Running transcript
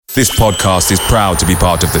This podcast is proud to be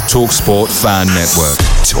part of the TalkSport Fan Network.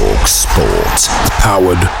 TalkSport.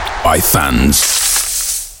 Powered by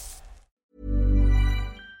fans.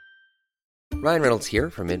 Ryan Reynolds here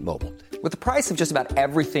from Mint Mobile. With the price of just about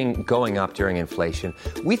everything going up during inflation,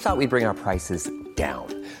 we thought we'd bring our prices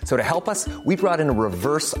down. So to help us, we brought in a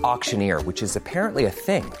reverse auctioneer, which is apparently a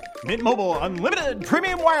thing. Mint Mobile Unlimited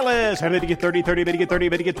Premium Wireless. How to get 30, 30, bit to get 30,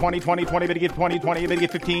 bit to get 20, 20, 20, bit to get 20, 20, bit to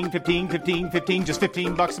get 15, 15, 15, 15, just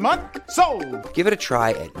 $15 a month? Sold! Give it a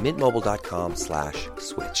try at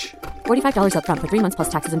mintmobile.com/switch. $45 up front for 3 months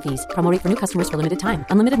plus taxes and fees. Promo rate for new customers for limited time.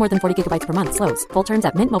 Unlimited more than 40 gigabytes per month. Slows full terms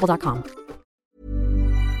at mintmobile.com.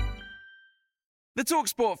 The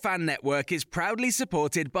TalkSport Fan Network is proudly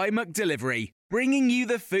supported by McDelivery, bringing you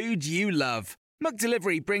the food you love.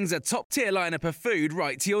 McDelivery brings a top-tier lineup of food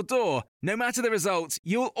right to your door. No matter the result,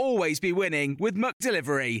 you'll always be winning with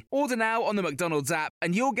McDelivery. Order now on the McDonald's app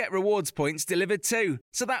and you'll get rewards points delivered too.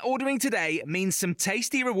 So that ordering today means some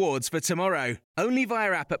tasty rewards for tomorrow. Only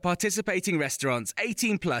via app at participating restaurants.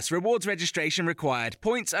 18 plus. Rewards registration required.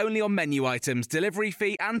 Points only on menu items. Delivery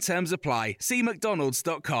fee and terms apply. See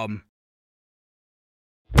mcdonalds.com.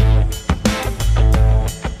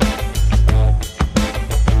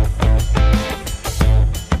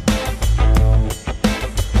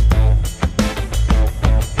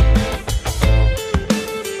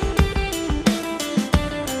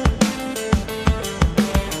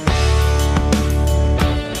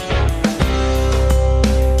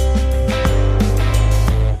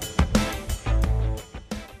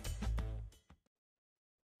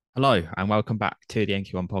 Hello and welcome back to the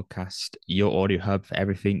NQ1 podcast, your audio hub for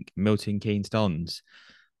everything Milton Keynes Dons.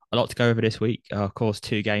 A lot to go over this week. Of course,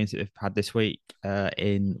 2 games that we've had this week,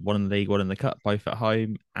 in one in the league, one in the cup, both at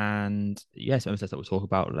home, and yes, some stuff that we'll talk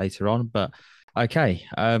about later on. But okay,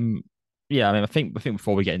 I think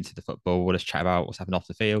before we get into the football, we'll just chat about what's happened off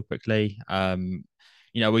the field quickly.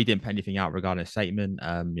 We didn't put anything out regarding a statement.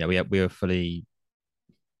 We were fully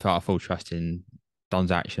put our full trust in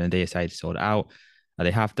Don's action and DSA to sort it out. They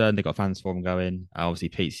have done. They've got fans forum going. Obviously,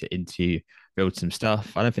 Pete's build some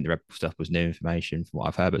stuff. I don't think the Red Bull stuff was new information from what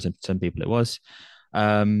I've heard, but some people it was.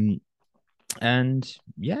 It was an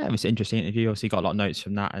interesting interview. Obviously, got a lot of notes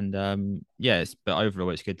from that, and but overall,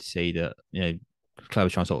 it's good to see that club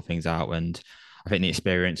is trying to sort things out, and I think the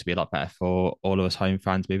experience will be a lot better for all of us home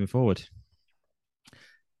fans moving forward.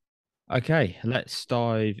 Okay, let's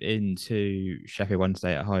dive into Sheffield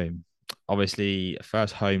Wednesday at home. Obviously,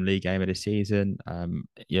 first home league game of the season.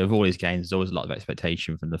 Of all these games, there's always a lot of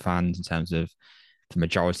expectation from the fans in terms of the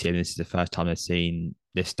majority of them. This is the first time they've seen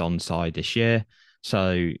this Don side this year.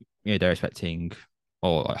 So, they're expecting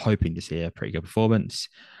or hoping to see a pretty good performance.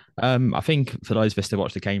 I think for those of us that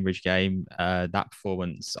watched the Cambridge game, that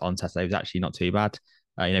performance on Saturday was actually not too bad.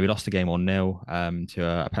 We lost the game 1-0 to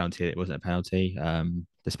a penalty that wasn't a penalty,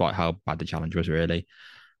 despite how bad the challenge was, really.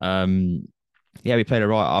 We played it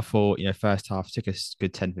right. I thought, first half took us a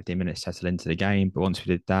good 10, 15 minutes to settle into the game. But once we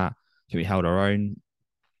did that, I think we held our own.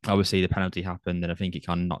 Obviously, the penalty happened, and I think it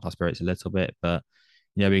kind of knocked our spirits a little bit. But,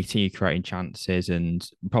 we continued creating chances, and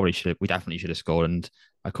we definitely should have scored. And,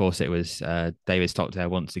 of course, it was David Stockdale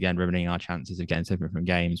once again ruining our chances of getting something from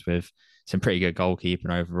games with some pretty good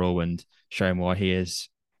goalkeeping overall and showing why he is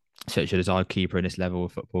such a desired keeper in this level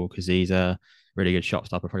of football, because he's a really good shot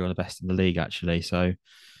stopper, probably one of the best in the league, actually. So,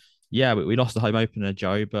 yeah, we lost the home opener,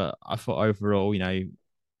 Joe, but I thought overall,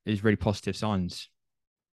 there's really positive signs.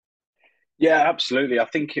 Yeah, absolutely. I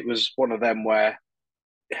think it was one of them where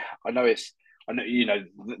I know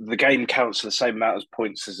the game counts for the same amount of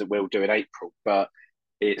points as it will do in April, but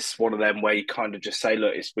it's one of them where you kind of just say,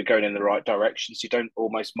 look, we're going in the right direction, so you don't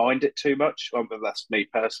almost mind it too much. Well, that's me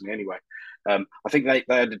personally anyway. I think they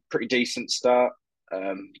had a pretty decent start,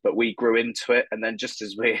 but we grew into it, and then just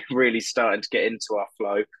as we're really starting to get into our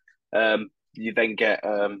flow, you then get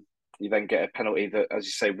a penalty that, as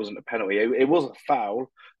you say, wasn't a penalty. It was a foul,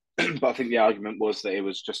 but I think the argument was that it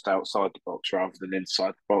was just outside the box rather than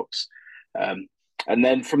inside the box. And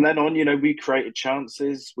then from then on, we created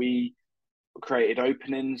chances, we created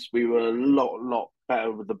openings, we were a lot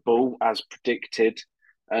better with the ball as predicted,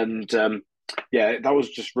 and that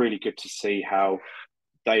was just really good to see how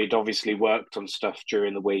they'd obviously worked on stuff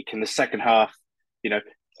during the week. In the second half,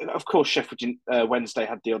 of course, Sheffield Wednesday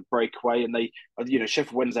had the odd breakaway, and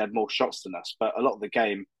Sheffield Wednesday had more shots than us. But a lot of the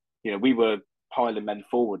game, we were piling men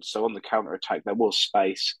forward. So on the counter attack, there was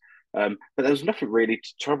space, but there was nothing really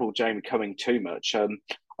to trouble Jamie Cumming too much. I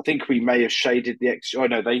think we may have shaded the XG. I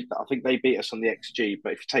think they beat us on the XG.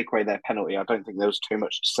 But if you take away their penalty, I don't think there was too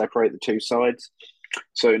much to separate the two sides.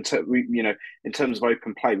 So in terms of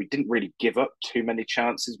open play, we didn't really give up too many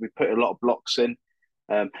chances. We put a lot of blocks in.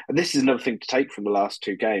 And this is another thing to take from the last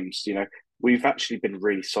two games. We've actually been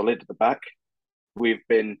really solid at the back. We've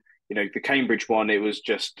been, the Cambridge one, it was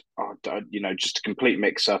just, just a complete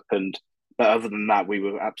mix up. But other than that, we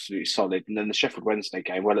were absolutely solid. And then the Sheffield Wednesday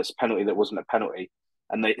game, well, it's a penalty that wasn't a penalty.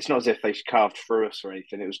 And it's not as if they carved through us or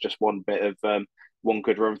anything. It was just one bit of one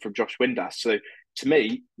good run from Josh Windass. So to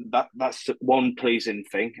me, that's one pleasing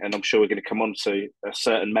thing. And I'm sure we're going to come on to a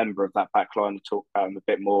certain member of that back line and talk about him a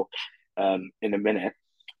bit more in a minute.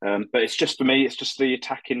 But it's just, for me, it's just the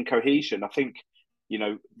attacking cohesion. I think,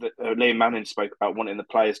 Liam Manning spoke about wanting the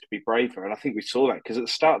players to be braver. And I think we saw that because at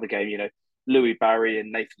the start of the game, Louis Barry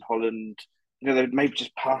and Nathan Holland, they maybe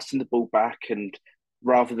just passing the ball back and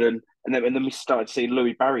then we started seeing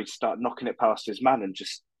Louis Barry start knocking it past his man and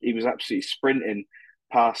he was absolutely sprinting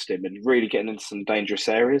past him and really getting into some dangerous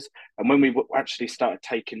areas. And when we actually started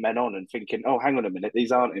taking men on and thinking, oh, hang on a minute,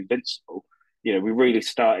 these aren't invincible, we really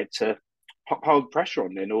started to hold pressure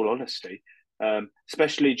on, in all honesty,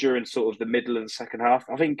 especially during sort of the middle of the second half.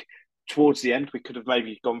 I think towards the end we could have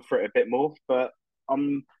maybe gone for it a bit more, but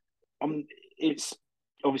it's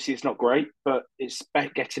obviously it's not great, but it's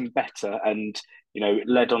getting better, and it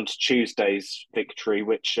led on to Tuesday's victory,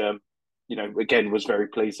 which again was very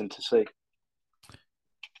pleasing to see.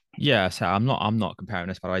 Yeah, so I'm not comparing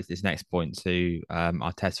this, by the way, to this next point to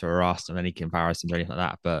Arteta or Arsenal, any comparisons or anything like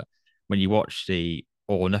that. But when you watch the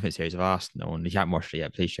All or Nothing series of Arsenal, and if you haven't watched it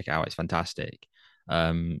yet, please check it out. It's fantastic.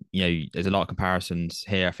 There's a lot of comparisons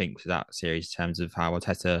here, I think, to that series in terms of how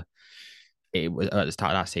Arteta, it was at the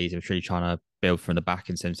start of that season, was really trying to build from the back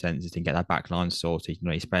in some senses and get that back line sorted.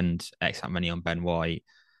 He spent X amount of money on Ben White,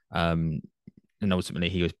 and ultimately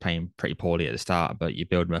he was playing pretty poorly at the start. But you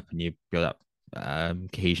build him up and you build up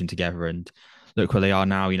cohesion together, and look where they are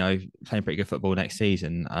now. Playing pretty good football next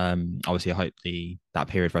season. Obviously, I hope that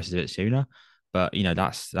period for us is a bit sooner, but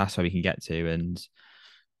that's where we can get to. And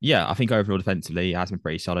yeah, I think overall defensively it has been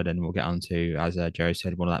pretty solid, and we'll get on to, as Joe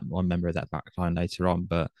said, one member of that back line later on.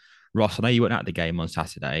 But Ross, I know you weren't at the game on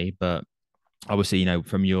Saturday, but obviously,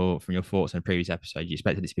 from your thoughts on the previous episode, you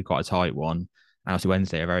expected it to be quite a tight one, and also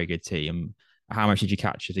Wednesday a very good team. How much did you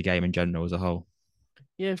catch of the game in general as a whole?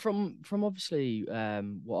 Yeah, from obviously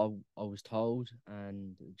what I was told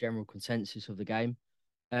and the general consensus of the game,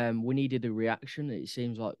 we needed a reaction. It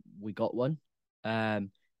seems like we got one.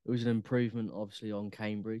 It was an improvement, obviously, on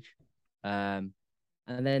Cambridge. And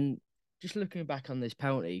then just looking back on this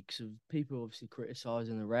penalty, because people obviously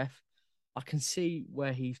criticising the ref, I can see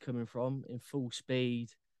where he's coming from in full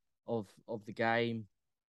speed of the game.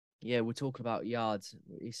 Yeah, we're talking about yards.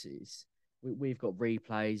 We've got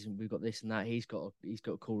replays and we've got this and that. He's got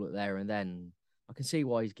to call it there and then. I can see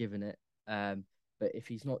why he's giving it. But if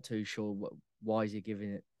he's not too sure, why is he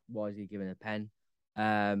giving it? Why is he giving a pen?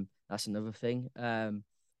 That's another thing.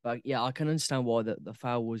 But yeah, I can understand why the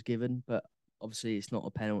foul was given, but obviously it's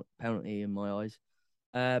not a penalty in my eyes.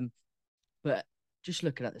 But just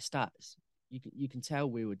looking at the stats, you can tell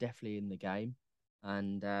we were definitely in the game,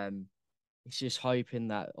 and it's just hoping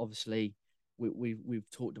that obviously we've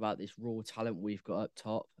talked about this raw talent we've got up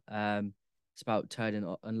top. It's about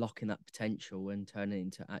unlocking that potential and turning it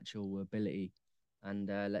into actual ability, and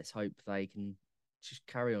let's hope they can just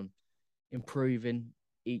carry on improving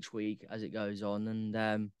each week as it goes on. And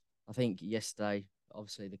I think yesterday,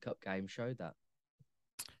 obviously, the cup game showed that.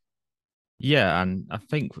 Yeah, and I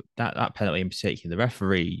think that penalty in particular, the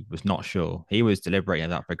referee was not sure. He was deliberating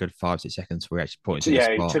that for a good 5-6 seconds before he actually pointed to the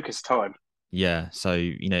spot. Yeah, he took his time. Yeah, so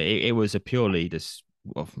it was a purely just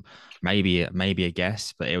maybe a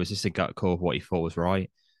guess, but it was just a gut call of what he thought was right.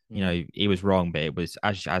 He was wrong, but it was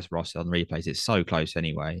as Ross said on the replays, it's so close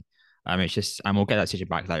anyway. It's just, and we'll get that decision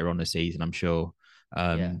back later on the season, I'm sure.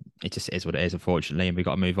 It just is what it is, unfortunately, and we've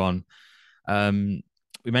got to move on.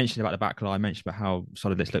 We mentioned about the back line, mentioned about how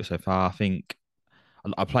solid this looks so far. I think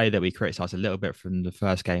a player that we criticised a little bit from the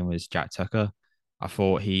first game was Jack Tucker. I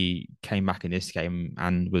thought he came back in this game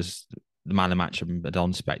and was the man of the match from a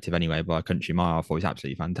Don perspective anyway, by a country mile. I thought he was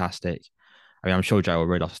absolutely fantastic. I mean, I'm sure Joe will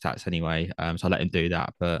read off stats anyway, so I'll let him do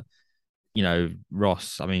that. But,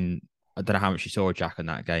 Ross, I mean, I don't know how much you saw Jack in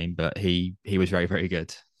that game, but he was very, very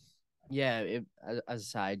good. Yeah, as I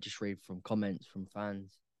say, I just read from comments from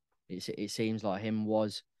fans. It seems like him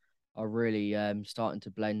are really starting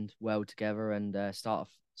to blend well together and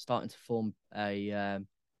starting to form a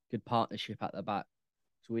good partnership at the back.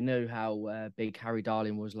 So we know how big Harry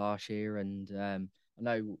Darling was last year, and I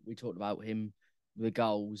know we talked about him with the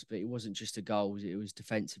goals, but it wasn't just the goals; it was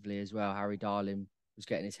defensively as well. Harry Darling was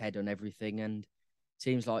getting his head on everything, and it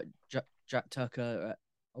seems like Jack Tucker.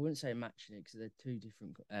 I wouldn't say matching it because they're two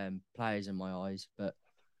different players in my eyes, but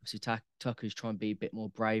obviously Tucker's trying to be a bit more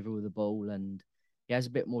braver with the ball, and he has a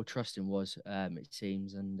bit more trust in Was, it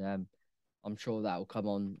seems, and I'm sure that will come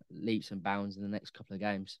on leaps and bounds in the next couple of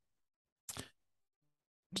games.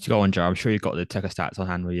 Just go on, Joe. I'm sure you've got the Tucker stats on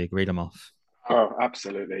hand where you read them off. Oh,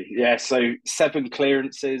 absolutely. Yeah. So 7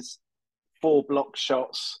 clearances, 4 block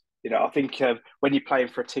shots. I think when you're playing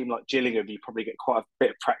for a team like Gillingham, you probably get quite a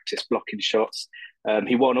bit of practice blocking shots.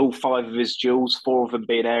 He won all 5 of his duels, 4 of them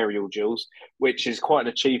being aerial duels, which is quite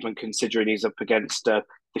an achievement considering he's up against the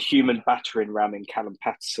human battering ram in Callum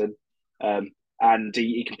Patterson. And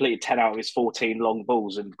he completed 10 out of his 14 long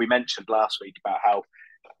balls. And we mentioned last week about how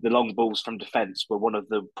the long balls from defence were one of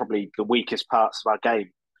probably the weakest parts of our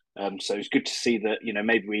game. So it's good to see that,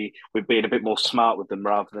 maybe we're being a bit more smart with them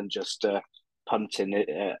rather than just punting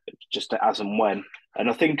it just as and when. And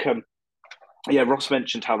I think, Ross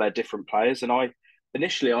mentioned how they're different players. And I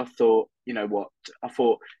thought, I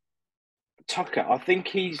thought Tucker, I think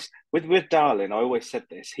he's, with Darling, I always said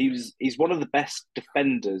this, he's one of the best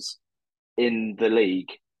defenders in the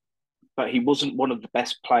league, but he wasn't one of the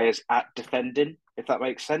best players at defending, if that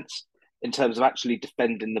makes sense, in terms of actually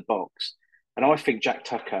defending the box. And I think Jack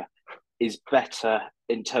Tucker is better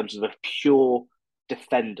in terms of a pure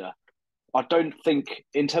defender. I don't think,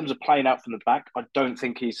 in terms of playing out from the back, I don't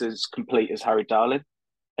think he's as complete as Harry Darling.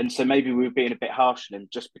 And so maybe we were being a bit harsh on him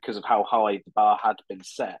just because of how high the bar had been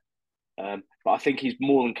set. But I think he's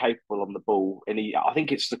more than capable on the ball. And I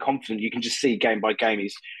think it's the confidence. You can just see game by game,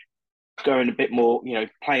 he's going a bit more,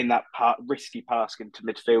 playing that risky pass into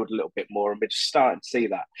midfield a little bit more. And we're just starting to see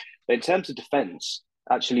that. But in terms of defence,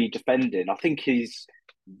 actually defending, I think he's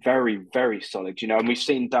very, very solid. And we've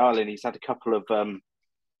seen Darling, he's had a couple of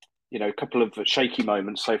shaky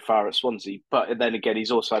moments so far at Swansea, but then again,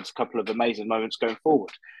 he's also had a couple of amazing moments going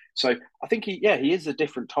forward. So I think he is a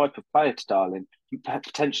different type of player to Darling,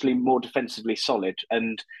 potentially more defensively solid.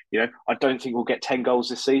 And, I don't think we'll get 10 goals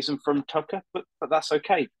this season from Tucker, but that's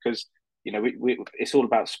okay because, it's all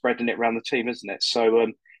about spreading it around the team, isn't it? So,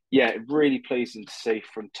 really pleasing to see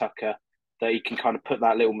from Tucker that he can kind of put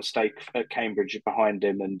that little mistake at Cambridge behind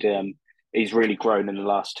him, and he's really grown in the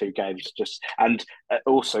last 2 games.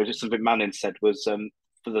 Also, just something Manning said was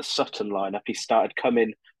for the Sutton lineup, he started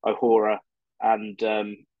coming O'Hora and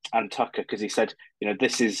Tucker because he said,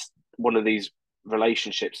 this is one of these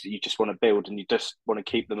relationships that you just want to build and you just want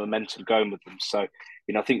to keep the momentum going with them. So,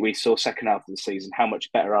 I think we saw second half of the season how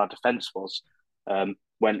much better our defence was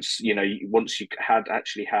once you had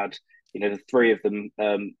the 3 of them,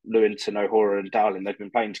 Lewington, O'Hora and Darling, they've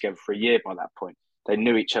been playing together for a year by that point. They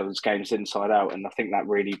knew each other's games inside out, and I think that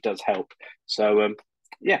really does help. So,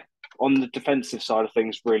 on the defensive side of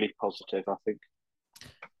things, really positive, I think.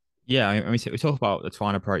 Yeah, I mean, we talk about the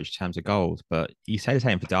Twine approach in terms of goals, but you say the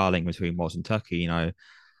same for Darling between Was and Tucker.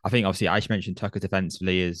 I think obviously Aish mentioned Tucker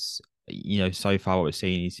defensively is, so far what we're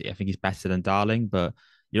seeing is I think he's better than Darling, but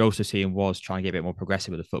you're also seeing Was trying to get a bit more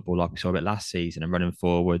progressive with the football, like we saw a bit last season, and running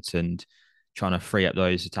forwards and trying to free up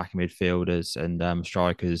those attacking midfielders and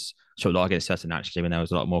strikers. Sort of like against Sutton actually, when there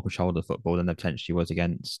was a lot more control of the football than there potentially was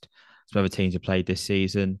against some other teams who played this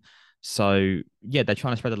season. So they're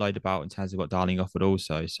trying to spread the load about in terms of what Darling offered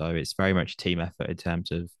also. So it's very much a team effort in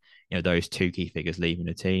terms of those 2 key figures leaving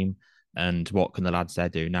the team and what can the lads there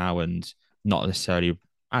do now, and not necessarily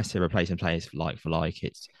as to replacing players for like.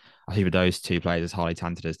 I think with those 2 players as highly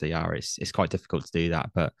talented as they are, it's quite difficult to do that.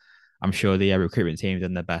 But I'm sure the recruitment team have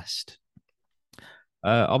done their best.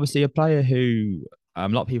 Obviously, a player who a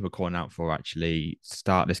lot of people are calling out for actually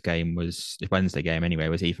start this Wednesday game anyway,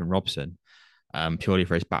 was Ethan Robson. Purely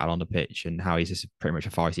for his battle on the pitch and how he's just pretty much a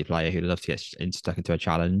feisty player who'd love to get stuck into a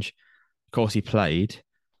challenge. Of course, he played.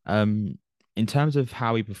 In terms of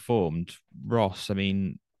how he performed, Ross, I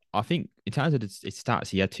mean, I think in terms of his stats,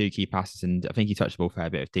 he had 2 key passes and I think he touched the ball for a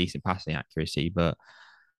bit of decent passing accuracy. But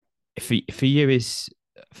for you, is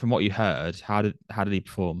from what you heard, how did he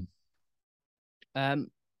perform?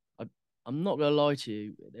 I'm not gonna lie to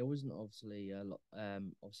you. There wasn't obviously a lot.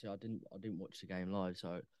 Obviously, I didn't watch the game live,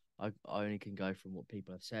 so I only can go from what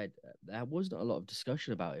people have said. There wasn't a lot of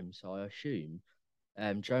discussion about him, so I assume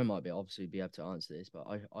Joe might be able to answer this, but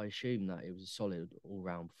I assume that it was a solid all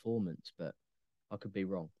round performance, but I could be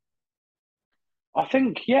wrong. I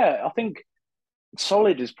think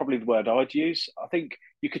solid is probably the word I'd use. I think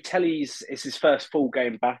you could tell it's his first full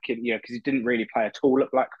game back in, because he didn't really play at all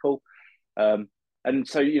at Blackpool. And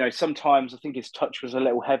so, sometimes I think his touch was a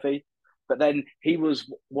little heavy, but then he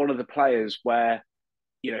was one of the players where,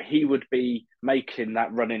 he would be making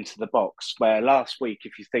that run into the box where last week,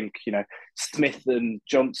 if you think, Smith and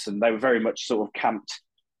Johnson, they were very much sort of camped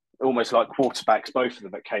almost like quarterbacks, both of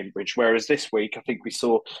them at Cambridge. Whereas this week, I think we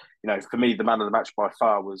saw, for me, the man of the match by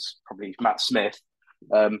far was probably Matt Smith.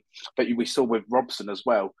 But we saw with Robson as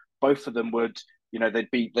well. Both of them would,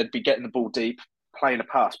 they'd be getting the ball deep, playing a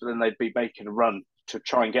pass, but then they'd be making a run to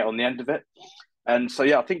try and get on the end of it. And so,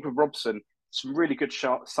 yeah, I think with Robson, some really good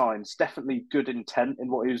signs, definitely good intent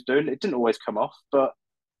in what he was doing. It didn't always come off, but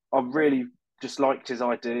I really just liked his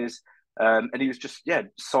ideas. And he was just,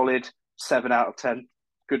 solid, 7 out of 10,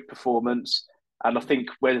 good performance. And I think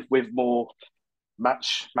with more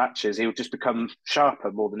matches, he'll just become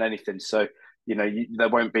sharper more than anything. So, there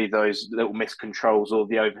won't be those little miscontrols or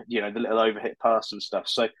the little overhit pass and stuff.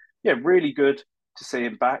 So, yeah, really good to see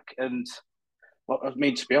him back. And well, I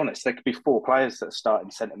mean, to be honest, there could be 4 players that are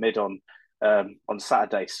starting centre mid on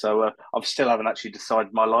Saturday. So I still haven't actually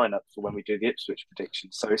decided my lineup for when we do the Ipswich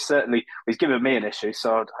prediction. So he's given me an issue.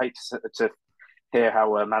 So I'd hate to hear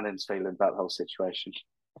how Manning's feeling about the whole situation.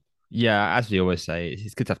 Yeah, as we always say,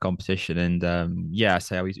 it's good to have competition, and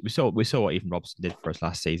we saw what Ethan Robson did for us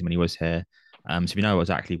last season when he was here. So we know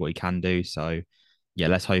exactly what he can do. So yeah,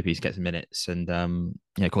 let's hope he gets minutes, and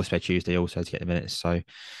of course, play Tuesday also to get the minutes. So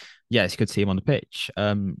yeah, it's good to see him on the pitch.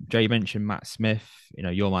 Joe, you mentioned Matt Smith,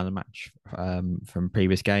 your man of the match from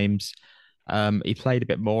previous games. He played a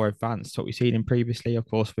bit more advanced to what we've seen him previously, of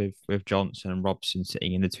course, with Johnson and Robson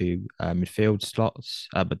sitting in the 2 midfield slots,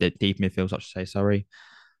 but the deep midfields, I should say, sorry.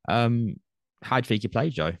 How do you think he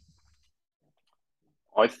played, Joe?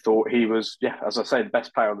 I thought he was, as I say, the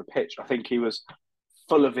best player on the pitch. I think he was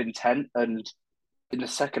full of intent, and in the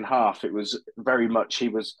second half, it was very much he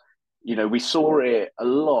was. We saw it a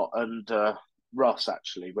lot under Ross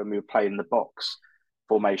actually when we were playing the box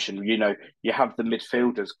formation. You have the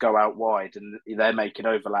midfielders go out wide, and they're making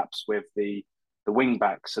overlaps with the wing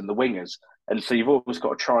backs and the wingers, and so you've always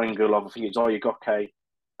got a triangle of, I think it's Oyegoke,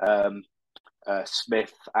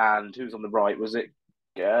 Smith, and who's on the right? Was it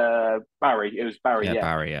Barry? It was Barry. Yeah,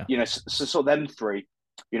 Barry. Yeah. So sort of them 3.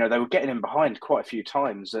 They were getting in behind quite a few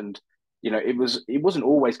times, and it wasn't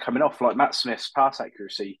always coming off. Like Matt Smith's pass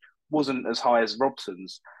accuracy wasn't as high as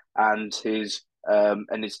Robson's, and his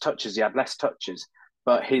touches, he had less touches,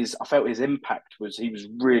 but I felt his impact was he was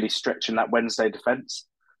really stretching that Wednesday defence,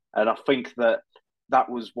 and I think that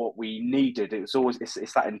was what we needed. It was always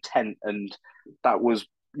it's that intent, and that was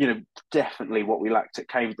definitely what we lacked at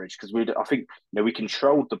Cambridge, because I think we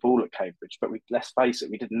controlled the ball at Cambridge, but let's face it,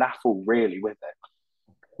 we did naffle really with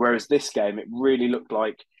it. Whereas this game, it really looked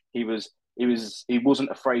like he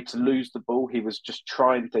wasn't afraid to lose the ball. He was just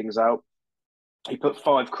trying things out. He put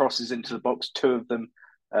 5 crosses into the box, 2 of them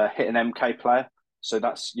hit an MK player, so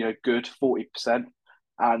that's good, 40%.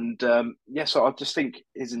 And so I just think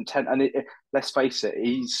his intent, and let's face it,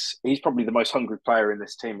 he's probably the most hungry player in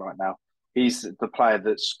this team right now. He's the player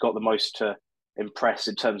that's got the most to impress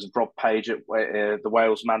in terms of Rob Page, the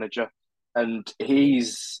Wales manager, and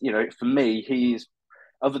he's for me he's.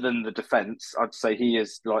 Other than the defence, I'd say he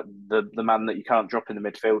is like the man that you can't drop in the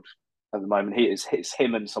midfield at the moment. It's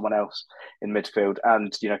him and someone else in midfield,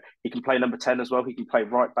 and he can play number 10 as well. He can play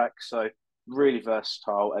right back, so really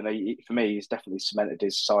versatile. And for me, he's definitely cemented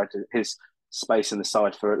his space in the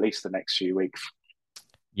side for at least the next few weeks.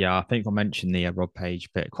 Yeah, I think I mentioned the Rob Page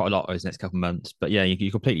bit quite a lot over the next couple of months. But yeah,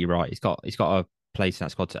 you're completely right. He's got a place in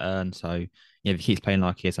that squad to earn. So if he keeps playing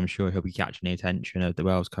like he is, I'm sure he'll be catching the attention of the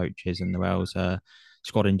Wales coaches and the Wales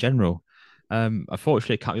squad in general.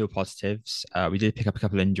 Unfortunately, a couple of positives. We did pick up a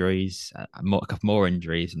couple of injuries, a couple more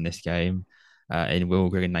injuries in this game in Will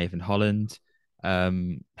Grigg and Nathan Holland.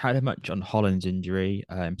 Had much on Holland's injury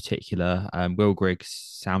in particular. Will Grigg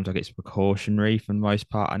sounds like it's precautionary for the most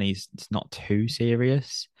part, and it's not too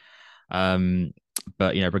serious.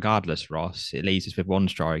 But regardless, Ross, it leaves us with one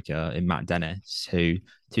striker in Matt Dennis, who,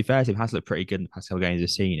 to be fair to him, has looked pretty good in the past couple games I've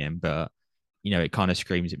seen him, but it kind of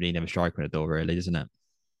screams that we need another striker in the door, really, doesn't it?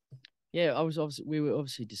 Yeah, we were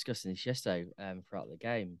obviously discussing this yesterday throughout the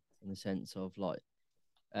game, in the sense of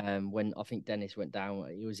when I think Dennis went down,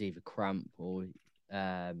 it was either cramp or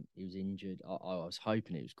he was injured. I was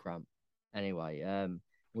hoping it was cramp. Anyway,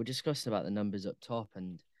 we're discussing about the numbers up top,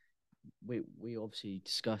 and we obviously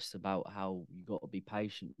discussed about how you got to be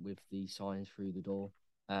patient with the signings through the door,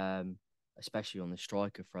 especially on the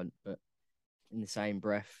striker front. But in the same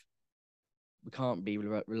breath, we can't be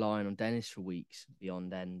relying on Dennis for weeks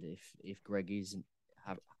beyond end if Greg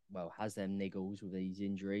has them niggles with these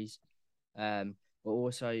injuries. But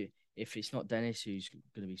also, if it's not Dennis who's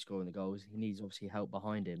going to be scoring the goals, he needs obviously help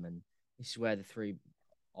behind him. And this is where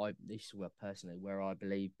personally where I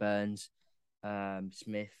believe Burns,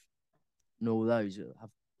 Smith, and all those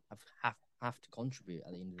have to contribute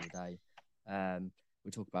at the end of the day.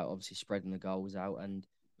 We talk about obviously spreading the goals out, and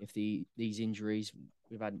if these injuries,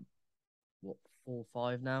 we've had 4 or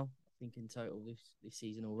 5 now, I think in total this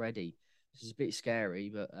season already. this is a bit scary,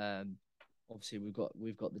 but obviously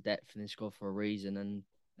we've got the depth in this squad for a reason, and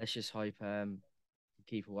let's just hope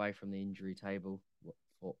keep away from the injury table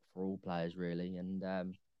for all players really, and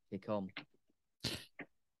kick on.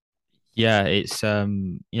 Yeah, it's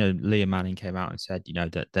Liam Manning came out and said,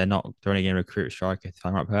 that they're only going to recruit a striker if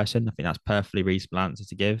the right person. I think that's perfectly reasonable answer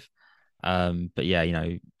to give. But yeah,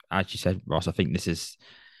 as you said, Ross, I think this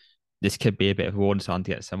could be a bit of a warning sign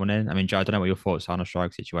to get someone in. I mean, Joe, I don't know what your thoughts are on a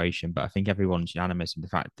strike situation, but I think everyone's unanimous in the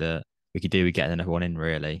fact that we could do with getting another one in,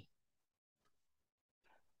 really.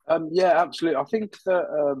 Yeah, absolutely. I think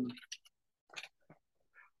that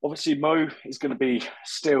obviously Mo is going to be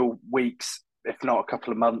still weeks, if not a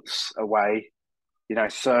couple of months away.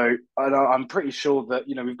 So I'm pretty sure that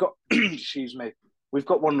we've got excuse me, we've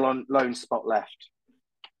got one loan spot left.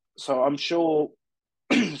 So I'm sure,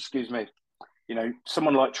 excuse me,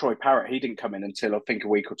 someone like Troy Parrott, he didn't come in until I think a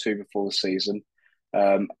week or two before the season,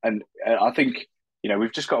 and I think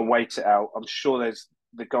we've just got to wait it out. I'm sure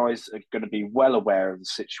the guys are going to be well aware of the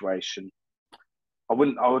situation. I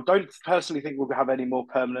don't personally think we'll have any more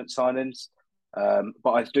permanent signings,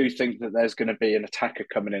 but I do think that there's going to be an attacker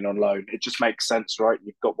coming in on loan. It just makes sense, right?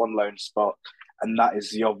 You've got one loan spot, and that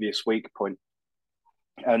is the obvious weak point.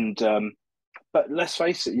 And but let's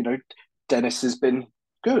face it, Dennis has been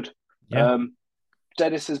good. Yeah.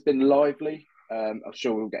 Dennis has been lively. I'm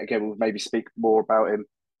sure we'll maybe speak more about him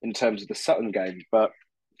in terms of the Sutton game. But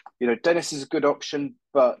Dennis is a good option,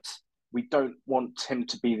 but we don't want him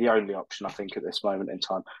to be the only option, I think, at this moment in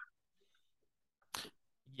time.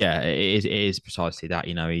 Yeah, it is precisely that.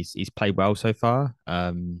 He's played well so far,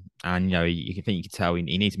 and you can tell he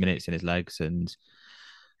needs minutes in his legs, and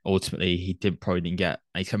ultimately he probably didn't get.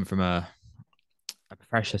 He's coming from a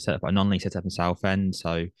professional setup, a non-league setup in Southend,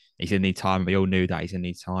 so he's going to need time. We all knew that he's going to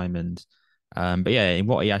need time, and but yeah, in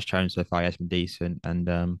what he has shown so far, he has been decent,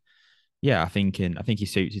 and yeah, I think he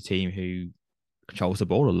suits a team who controls the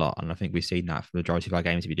ball a lot, and I think we've seen that for the majority of our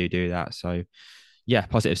games if we do that. So yeah,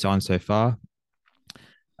 positive signs so far.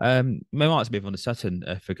 We might move on to Sutton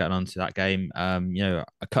if we're getting on to that game. A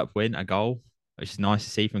cup win, a goal, which is nice to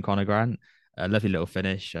see from Conor Grant. A lovely little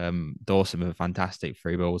finish. Dawson with a fantastic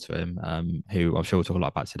free ball to him, who I'm sure we'll talk a lot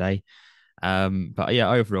about today. But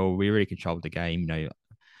yeah, overall, we really controlled the game.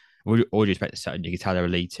 With all due respect to Sutton, you could tell they're a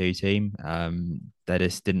League Two team. They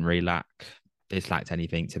just didn't really lacked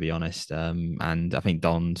anything, to be honest. And I think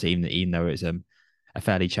Dons, even though it was a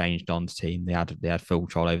fairly changed Dons team, they had full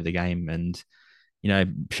control over the game, and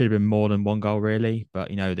should have been more than one goal really. But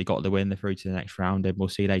they got the win, they're through to the next round, and we'll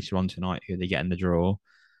see later on tonight who they get in the draw.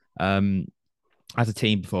 As a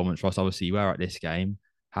team performance, Ross, obviously you were at this game.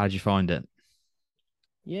 How did you find it?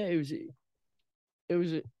 Yeah, it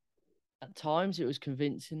was at times it was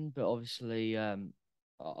convincing, but obviously I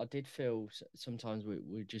did feel sometimes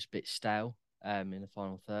we're just a bit stale in the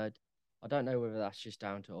final third. I don't know whether that's just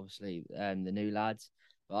down to obviously the new lads,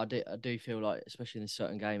 but I do feel like, especially in a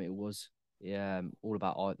certain game, it was all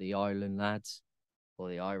about the Ireland lads or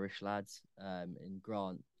the Irish lads in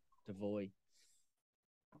Grant, Devoy,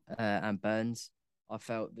 and Burns. I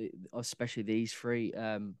felt especially these three,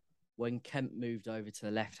 when Kemp moved over to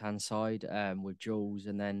the left-hand side with Jules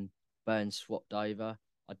and then Burns swapped over,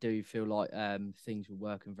 I do feel like things were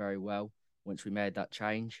working very well once we made that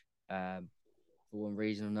change. For one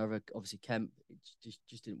reason or another, obviously Kemp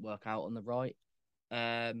just didn't work out on the right.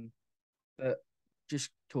 But just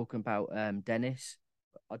talking about Dennis,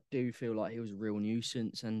 I do feel like he was a real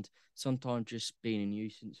nuisance, and sometimes just being a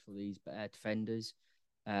nuisance for these defenders.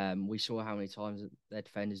 We saw how many times their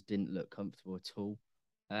defenders didn't look comfortable at all.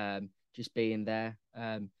 Just being there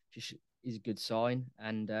just is a good sign,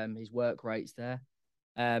 and his work rate's there.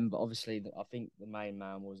 But obviously, I think the main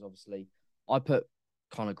man was obviously I put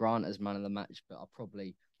Conor Grant as man of the match, but I'll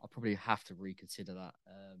probably have to reconsider that.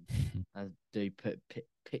 I do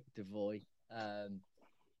pick Devoy.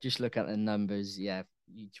 Just look at the numbers. Yeah,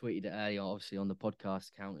 you tweeted it earlier, obviously on the podcast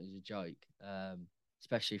account as a joke,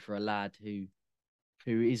 especially for a lad who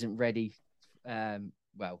isn't ready.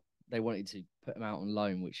 Well, they wanted to put him out on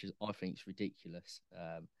loan, which I think is ridiculous.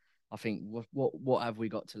 I think what have we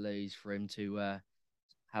got to lose for him to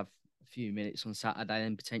have a few minutes on Saturday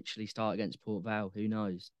and potentially start against Port Vale? Who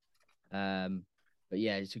knows? But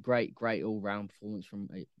yeah, it's a great all-round performance from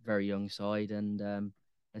a very young side, and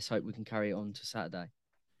let's hope we can carry it on to Saturday.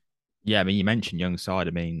 Yeah, I mean, you mentioned young side.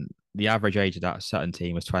 I mean, the average age of that Sutton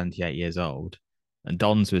team was 28 years old, and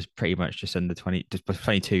Don's was pretty much just under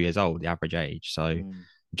 22 years old, the average age. So,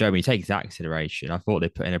 Joe, when you take that consideration, I thought they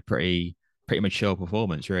put in a pretty mature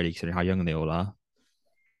performance, really, considering how young they all are.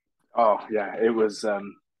 Oh yeah, it was. I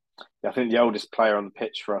think the oldest player on the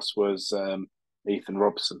pitch for us was Ethan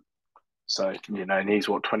Robson. So, and he's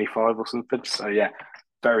what, 25 or something. So, yeah,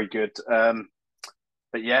 very good.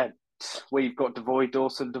 But yeah, we've got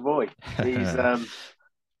Dawson Devoy. He's,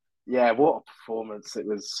 yeah, what a performance. It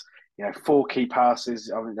was, 4 key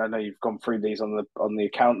passes. I mean, I know you've gone through these on the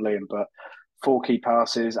account, Liam, but 4 key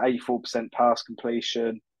passes, 84% pass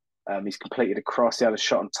completion. He's completed a cross. He had a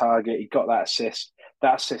shot on target. He got that assist.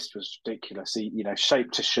 That assist was ridiculous. He,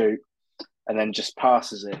 shaped to shoot, and then just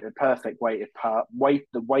passes it. A perfect weighted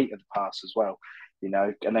the weight of the pass as well.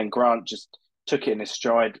 And then Grant just took it in his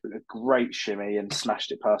stride, a great shimmy, and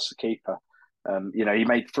smashed it past the keeper. He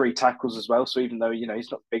made 3 tackles as well. So even though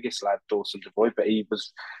he's not the biggest lad, Dawson Devoy, but he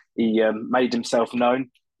made himself known.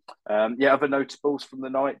 Other notables from the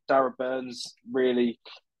night, Darragh Burns really.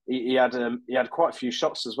 He had quite a few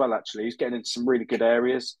shots as well. Actually, he's getting into some really good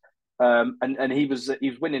areas, and he was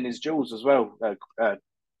winning his duels as well.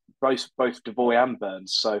 Both Devoy and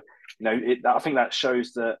Burns. So I think that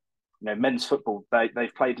shows that men's football.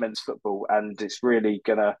 They've played men's football, and it's really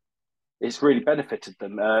benefited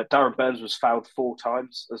them. Darragh Burns was fouled 4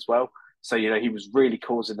 times as well, so he was really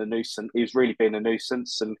causing a nuisance. He was really being a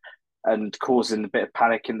nuisance and causing a bit of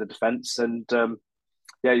panic in the defence. And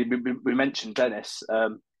we mentioned Dennis.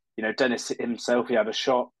 Dennis himself, he had a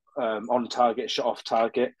shot on target, shot off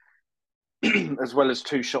target, as well as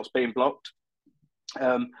 2 shots being blocked.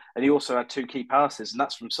 And he also had 2 key passes, and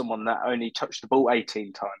that's from someone that only touched the ball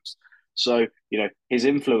 18 times. So, his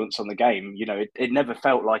influence on the game, it never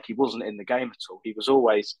felt like he wasn't in the game at all. He was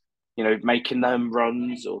always, making them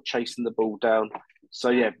runs or chasing the ball down.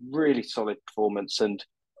 So, yeah, really solid performance. And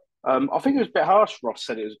I think it was a bit harsh. Ross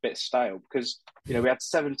said it was a bit stale because, we had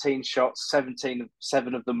 17 shots, 7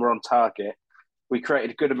 of them were on target. We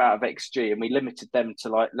created a good amount of XG, and we limited them to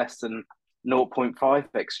like less than 0.5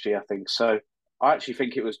 XG, I think. So I actually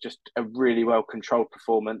think it was just a really well controlled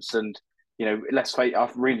performance. And, let's face it, I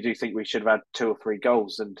really do think we should have had 2 or 3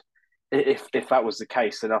 goals. And if that was the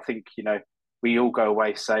case, then I think, we all go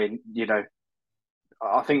away saying,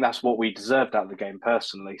 I think that's what we deserved out of the game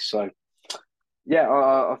personally. So,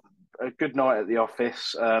 yeah, a good night at the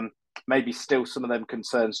office. Maybe still some of them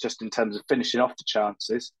concerns just in terms of finishing off the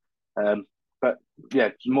chances. But yeah,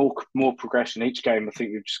 more progression each game. I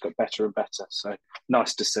think we've just got better and better. So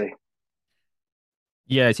nice to see.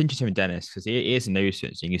 Yeah, it's interesting with Dennis because he is a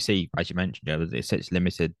nuisance. And you see, as you mentioned, it's such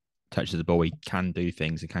limited touches of the ball. He can do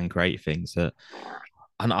things, he can create things that.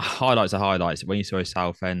 And highlights are highlights. When you saw his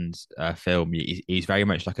Southend film, he's very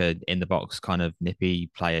much like a in the box kind of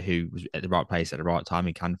nippy player who was at the right place at the right time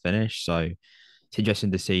and can finish. So it's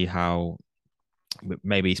interesting to see how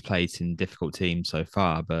maybe he's played in difficult teams so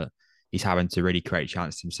far, but he's having to really create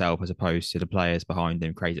chances himself as opposed to the players behind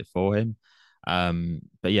him create it for him.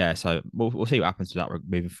 But yeah, so we'll see what happens with that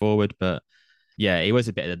moving forward. But yeah, it was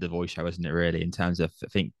a bit of the voice show, wasn't it? Really, in terms of I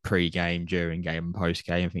think pre-game, during game, and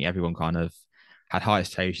post-game. I think everyone kind of had high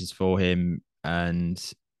expectations for him,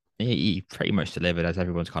 and he pretty much delivered, as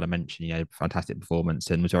everyone's kind of mentioned. Fantastic performance,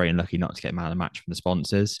 and was very unlucky not to get man of the match from the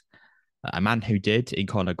sponsors. A man who did in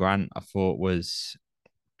Conor Grant, I thought was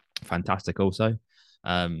fantastic. Also,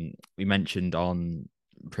 we mentioned on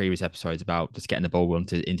previous episodes about just getting the ball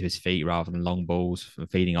into his feet rather than long balls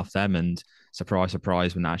and feeding off them. And surprise,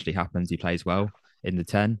 surprise, when that actually happens, he plays well in the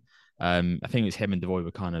 10. I think it was him and Devoy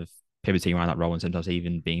were kind of pivoting around that role and sometimes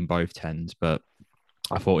even being both 10s. But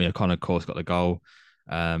I thought, Conor, of course, got the goal.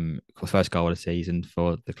 First goal of the season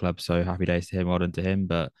for the club. So happy days to him. Well done to him.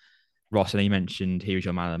 But Ross, and he mentioned he was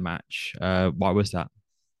your man of the match. Why was that?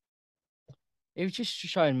 It was just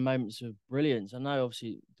showing moments of brilliance. I know,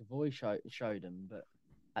 obviously, Devoy showed him, but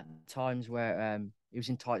at times where he was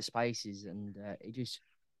in tight spaces and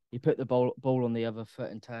he put the ball on the other foot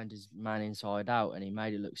and turned his man inside out, and he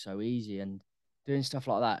made it look so easy. And doing stuff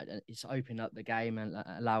like that, it's opening up the game and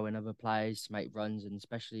allowing other players to make runs, and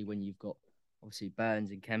especially when you've got obviously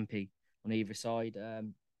Burns and Kempy on either side,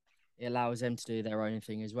 it allows them to do their own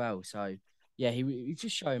thing as well. So yeah, he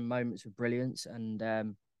just showing moments of brilliance, and I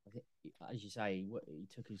think, as you say, he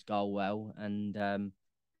took his goal well, and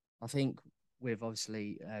I think with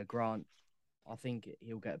obviously Grant, I think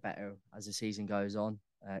he'll get better as the season goes on.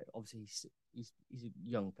 Obviously, he's a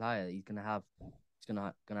young player. He's gonna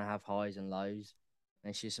have highs and lows.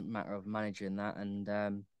 And it's just a matter of managing that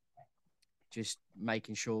and just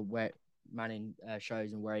making sure where Manning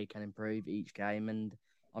shows and where he can improve each game. And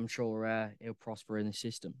I'm sure he'll prosper in the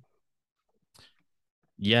system.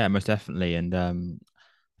 Yeah, most definitely. And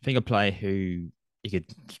I think a player who you could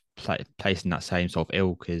place in that same sort of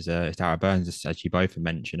ilk is Darragh Burns, as you both have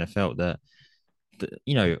mentioned. I felt that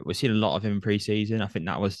we've seen a lot of him in pre-season. I think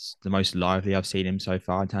that was the most lively I've seen him so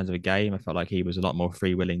far in terms of a game. I felt like he was a lot more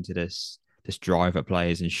free-willing to just just drive at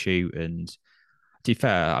players and shoot. And to be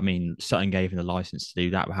fair, I mean, Sutton gave him the license to do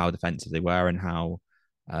that, with how defensive they were and how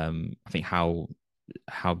I think how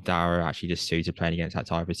Dara actually just suited playing against that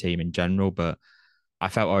type of team in general. But I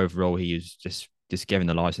felt overall he was just given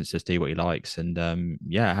the license to do what he likes. And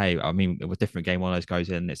yeah, hey, I mean, it was a different game. One of those goes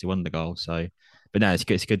in, it's a wonder goal. So, but no, it's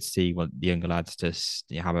good. It's good to see what the younger lads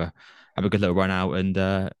just have a good little run out and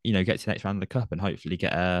get to the next round of the cup and hopefully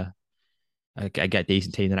get a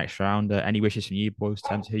decent team in the next round. Any wishes from you boys in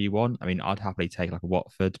terms of who you want? I mean, I'd happily take like a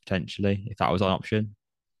Watford potentially if that was an option.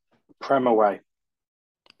 Prem away.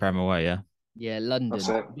 Prem away, yeah. Yeah, London.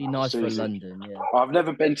 It'd be nice for London. Yeah. I've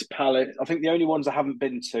never been to Palace. I think the only ones I haven't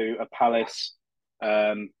been to are Palace.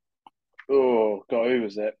 Who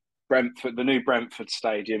was it? Brentford, the new Brentford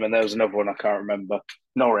Stadium, and there was another one I can't remember.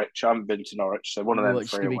 Norwich. I haven't been to Norwich, so one of them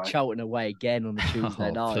three away. Be Charlton away again on the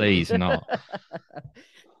Tuesday night. Please not.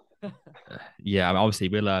 Yeah, I mean, obviously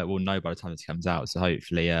we'll know by the time this comes out. So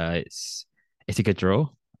hopefully, it's a good draw,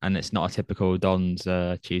 and it's not a typical Dons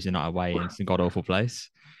Tuesday night away in some god awful place.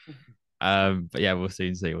 But yeah, we'll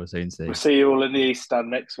soon see. We'll see you all in the East Stand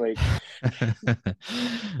next week.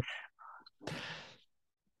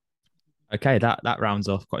 Okay, that rounds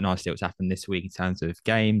off quite nicely what's happened this week in terms of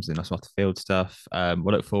games and also off the field stuff. We'll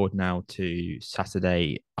look forward now to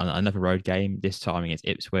Saturday on another road game, this time against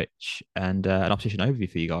Ipswich, and an opposition overview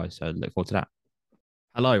for you guys. So look forward to that.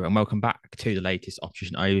 Hello and welcome back to the latest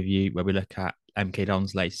opposition overview, where we look at MK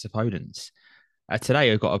Dons' latest opponents.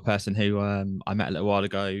 Today, I've got a person who I met a little while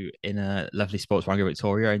ago in a lovely sports bar in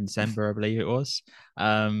Victoria in December, I believe it was.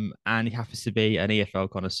 And he happens to be an EFL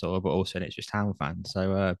connoisseur, but also an Ipswich Town fan.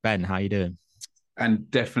 So, Ben, how you doing?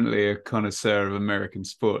 And definitely a connoisseur of American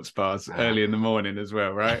sports bars early in the morning as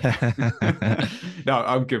well, right? No,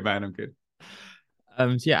 I'm good, man. I'm good.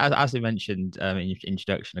 So yeah, as we mentioned in your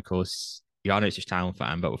introduction, of course, you're an Ipswich Town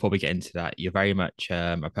fan. But before we get into that, you're very much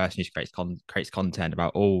a person who creates content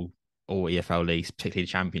about all EFL leagues, particularly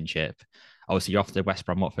the Championship. Obviously, you're off the West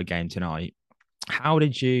Brom Watford game tonight. How long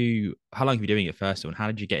have you been doing it first of all, and how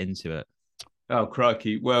did you get into it? Oh,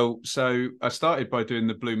 crikey. Well, so I started by doing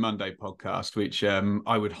the Blue Monday podcast, which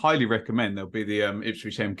I would highly recommend. There'll be the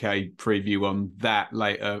Ipswich MK preview on that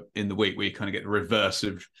later in the week, where you kind of get the reverse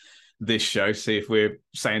of this show, see if we're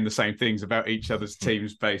saying the same things about each other's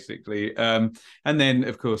teams, basically. And then,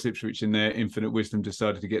 of course, Ipswich, in their infinite wisdom,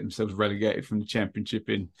 decided to get themselves relegated from the Championship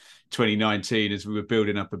in 2019 as we were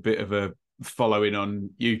building up a bit of a following on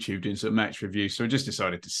YouTube, doing some match reviews. So I just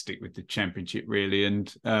decided to stick with the Championship, really.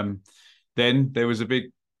 And then there was a big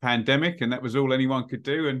pandemic, and that was all anyone could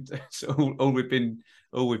do. And so all we've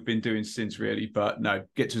been doing since, really. But no,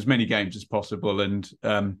 get to as many games as possible. And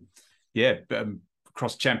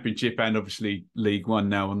across Championship and obviously League One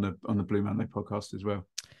now on the Blue Monday podcast as well.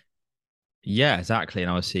 Yeah, exactly. And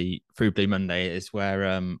obviously through Blue Monday is where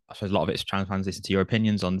I suppose a lot of Ipswich Town fans listen to your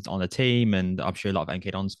opinions on the team, and I'm sure a lot of MK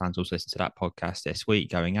Dons fans also listen to that podcast this week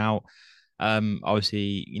going out.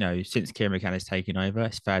 Obviously, since Kieran McKenna's taken over,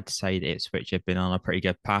 it's fair to say that Ipswich have been on a pretty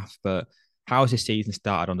good path. But how has this season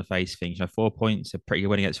started on the face of things? 4 points, a pretty good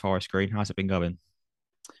win against Forest Green. How's it been going?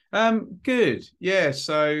 Good. Yeah.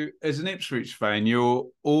 So as an Ipswich fan, you're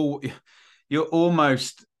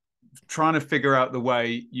almost trying to figure out the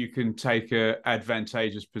way you can take a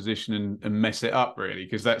advantageous position and mess it up, really,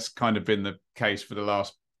 because that's kind of been the case for the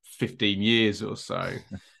last 15 years or so.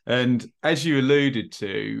 And as you alluded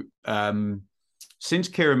to, since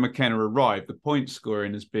Kieran McKenna arrived, the point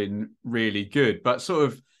scoring has been really good. But sort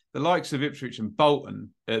of the likes of Ipswich and Bolton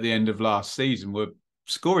at the end of last season were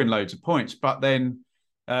scoring loads of points, but then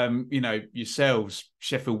yourselves,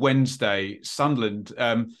 Sheffield Wednesday, Sunderland,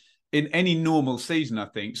 in any normal season, I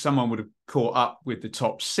think someone would have caught up with the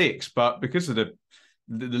top six. But because of the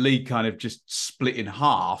league kind of just split in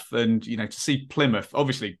half, and, to see Plymouth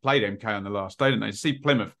obviously played MK on the last day, didn't they? To see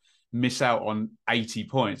Plymouth miss out on 80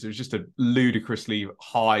 points, it was just a ludicrously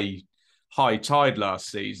high tide last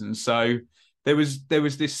season. So there was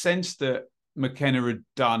this sense that McKenna had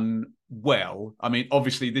done well. I mean,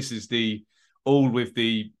 obviously this is all with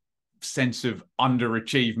the sense of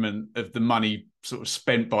underachievement of the money sort of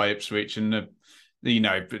spent by Ipswich and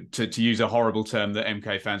to use a horrible term that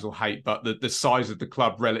MK fans will hate, but the size of the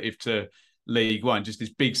club relative to League One, just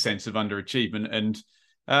this big sense of underachievement.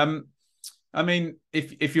 And I mean,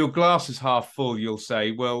 if your glass is half full, you'll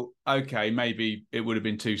say, well, okay, maybe it would have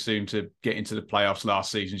been too soon to get into the playoffs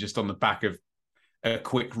last season, just on the back of a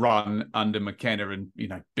quick run under McKenna and,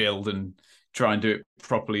 build and try and do it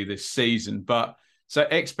properly this season. But so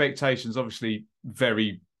expectations obviously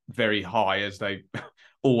very, very high, as they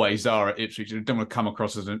always are at Ipswich. I don't want to come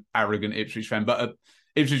across as an arrogant Ipswich fan, but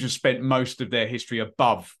Ipswich have spent most of their history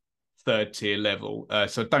above third tier level.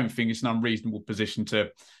 So I don't think it's an unreasonable position to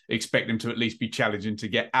expect them to at least be challenging to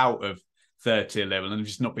get out of third tier level, and they've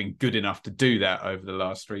just not been good enough to do that over the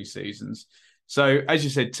last 3 seasons. So as you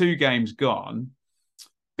said, 2 games gone,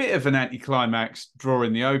 bit of an anticlimax draw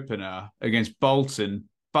in the opener against Bolton,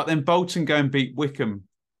 but then Bolton go and beat Wycombe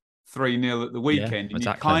 3-0 at the weekend. Yeah, and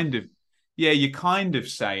exactly. you're kind of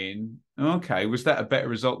saying, okay, was that a better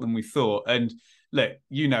result than we thought? And look,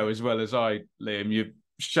 you know as well as I, Liam, you're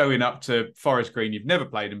showing up to Forest Green. You've never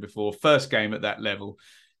played them before. First game at that level.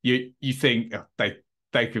 You think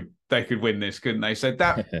they could win this, couldn't they? So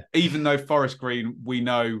that even though Forest Green, we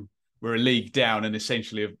know we're a league down and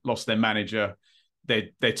essentially have lost their manager,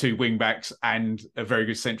 their 2 wing backs and a very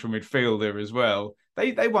good central midfielder as well.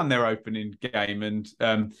 They won their opening game, and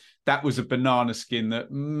that was a banana skin that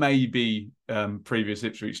maybe previous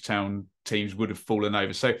Ipswich Town teams would have fallen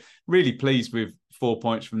over. So really pleased with 4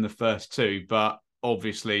 points from the first 2, but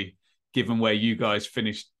obviously, given where you guys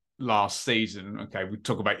finished last season, okay, we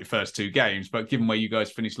talk about your first 2 games, but given where you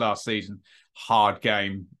guys finished last season, hard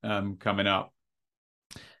game coming up.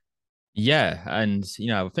 Yeah, and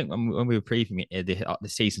I think when we were previewing the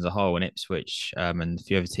season as a whole in Ipswich and a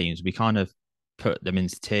few other teams, we kind of put them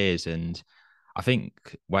into tiers. And I think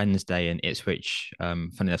Wednesday and Ipswich,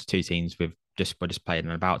 funny enough, 2 teams we're just played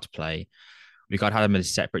and about to play, we kind of had them as a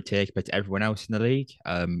separate tier compared to everyone else in the league.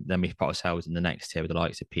 Then we put ourselves in the next tier with the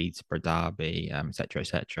likes of Peterborough, Derby, et cetera, et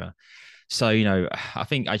cetera. So, I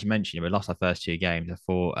think, as you mentioned, we lost our first 2 games. I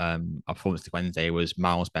thought our performance to Wednesday was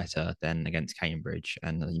miles better than against Cambridge.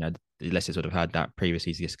 And, the listeners would have heard that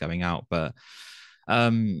previously just going out. But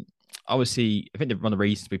obviously, I think one of the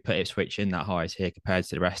reasons we put Ipswich in that higher tier compared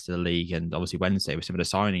to the rest of the league, and obviously Wednesday with some of the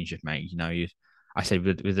signings you've made, I said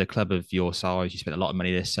with a club of your size, you spent a lot of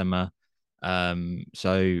money this summer.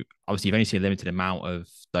 So obviously you've only seen a limited amount of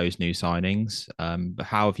those new signings. But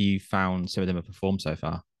how have you found some of them have performed so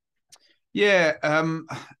far? Yeah,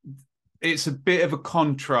 it's a bit of a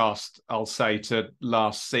contrast, I'll say, to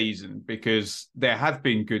last season, because there have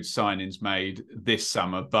been good signings made this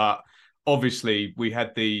summer, but obviously we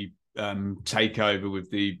had the takeover with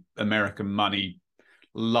the American money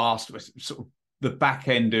sort of the back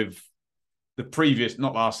end of the previous,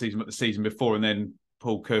 not last season, but the season before, and then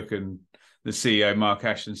Paul Cook and the CEO Mark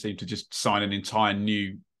Ashton seemed to just sign an entire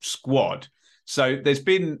new squad. So there's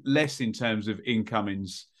been less in terms of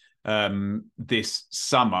incomings this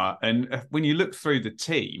summer. And when you look through the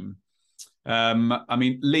team,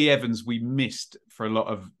 Lee Evans, we missed for a lot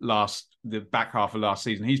of the back half of last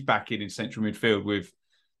season. He's back in central midfield with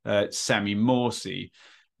Sammy Morsey.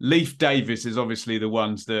 Leif Davis is obviously the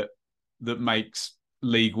ones that makes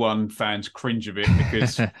League One fans cringe a bit,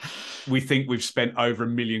 because we think we've spent over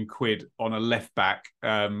 £1 million on a left back,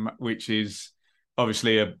 which is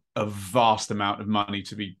obviously a vast amount of money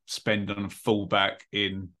to be spent on a full back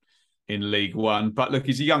in League One. But look,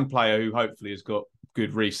 he's a young player who hopefully has got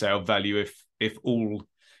good resale value if all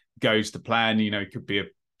goes to plan. He could be a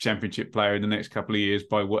Championship player in the next couple of years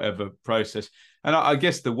by whatever process. And I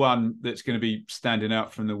guess the one that's going to be standing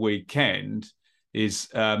out from the weekend is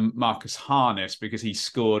Marcus Harness, because he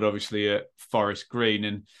scored obviously at Forest Green,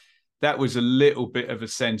 and that was a little bit of a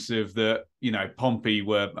sense of that, Pompey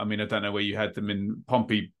were, I don't know where you had them in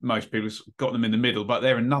Pompey, most people got them in the middle, but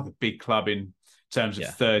they're another big club in terms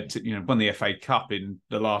of third, won the FA Cup in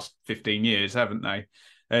the last 15 years, haven't they?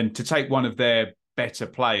 And to take one of their better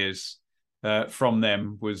players from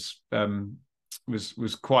them was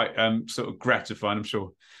quite sort of gratifying. I'm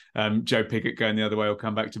sure Joe Pickett going the other way will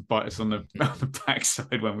come back to bite us on the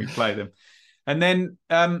backside when we play them. And then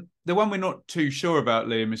the one we're not too sure about,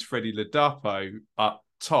 Liam, is Freddie Ladapo up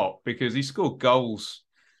top, because he scored goals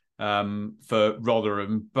for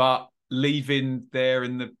Rotherham, but leaving there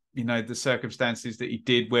in the circumstances that he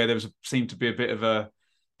did, where there seemed to be a bit of a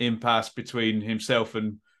impasse between himself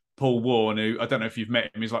and Paul Warne, who, I don't know if you've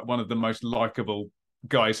met him, he's like one of the most likable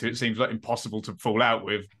guys who it seems like impossible to fall out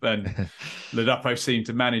with, and Ladapo seemed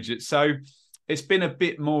to manage it. So it's been a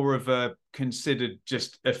bit more of a considered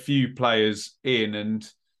just a few players in, and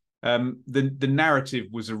the narrative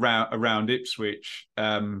was around Ipswich.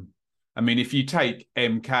 If you take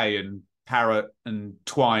MK and Parrott and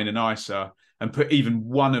Twine and Isa and put even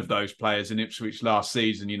one of those players in Ipswich last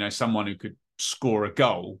season, someone who could score a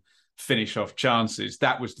goal, finish off chances,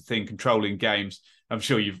 that was the thing, controlling games. I'm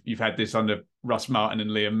sure you've had this under Russ Martin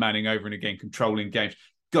and Liam Manning over and again, controlling games.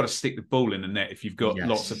 Got to stick the ball in the net if you've got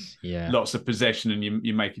lots of possession and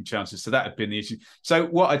you're making chances. So that had been the issue. So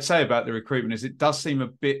what I'd say about the recruitment is it does seem a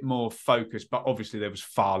bit more focused, but obviously there was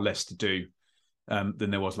far less to do than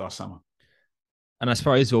there was last summer. And I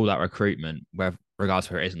suppose all that recruitment, regardless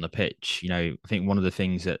of where it is on the pitch. You know, I think one of the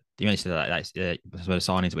things that you mentioned that's the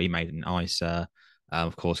signings that we made in Isa,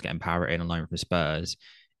 of course, getting Parrott in on loan from Spurs,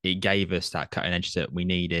 it gave us that cutting edge that we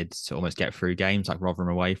needed to almost get through games like Rotherham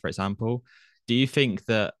away, for example. Do you think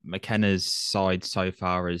that McKenna's side so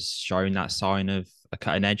far has shown that sign of a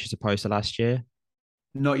cutting edge as opposed to last year?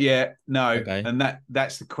 Not yet, no. Okay. And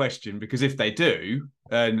that's the question, because if they do,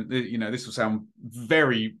 and you know, this will sound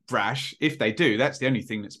very brash, if they do, that's the only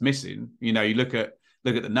thing that's missing. You know, you look at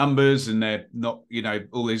the numbers, and they're not, you know,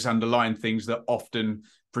 all these underlying things that often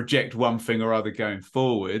project one thing or other going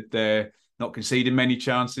forward. They're not conceding many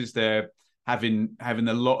chances. They're having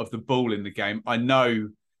a lot of the ball in the game. I know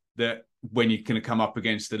that when you're going to come up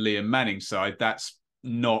against the Liam Manning side, that's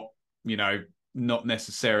not, you know, not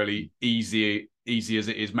necessarily easy as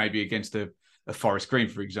it is maybe against a Forest Green,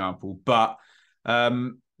 for example. But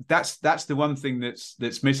that's the one thing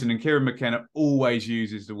that's missing. And Kieran McKenna always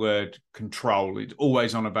uses the word control. It's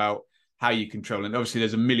always on about how you control. And obviously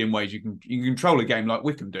there's a million ways you can control a game like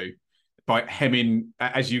Wycombe do, by hemming,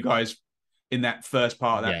 as you guys in that first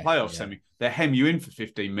part of that playoff semi, they hem you in for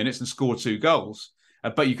 15 minutes and score 2 goals.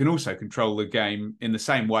 But you can also control the game in the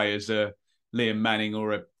same way as a Liam Manning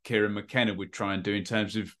or a Kieran McKenna would try and do, in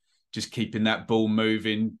terms of just keeping that ball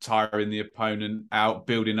moving, tiring the opponent out,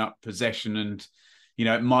 building up possession. And, you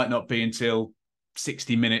know, it might not be until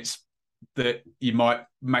 60 minutes that you might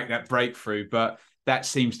make that breakthrough, but that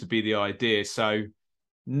seems to be the idea. So,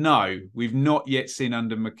 no, we've not yet seen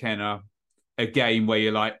under McKenna a game where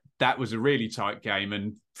you're like, that was a really tight game.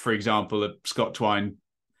 And, for example, Scott Twine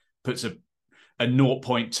puts a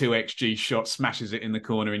 0.2 XG shot, smashes it in the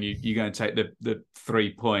corner, and you go and take the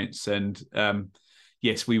 3 points. And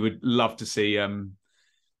yes, we would love to see,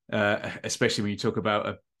 especially when you talk about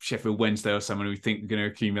a Sheffield Wednesday or someone who we think are going to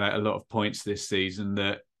accumulate a lot of points this season,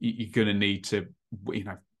 that you're going to need to, you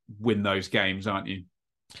know, win those games, aren't you?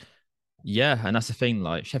 Yeah, and that's the thing.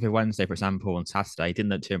 Like Sheffield Wednesday, for example, on Saturday didn't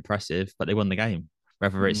look too impressive, but they won the game.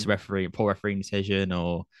 Whether it's poor refereeing decision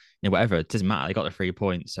or, you know, whatever, it doesn't matter. They got the 3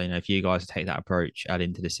 points. So, you know, if you guys take that approach out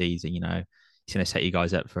into the season, you know, it's going to set you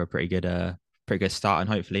guys up for a pretty good start and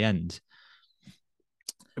hopefully end.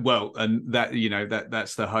 Well, and that, you know,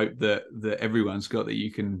 that's the hope that everyone's got, that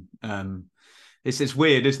you can. It's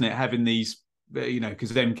weird, isn't it, having these, you know,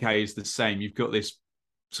 because MK is the same. You've got this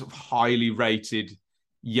sort of highly rated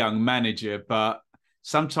young manager, but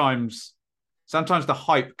sometimes the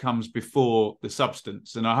hype comes before the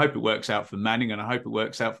substance. And I hope it works out for Manning, and I hope it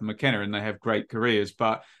works out for McKenna, and they have great careers.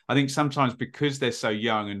 But I think sometimes, because they're so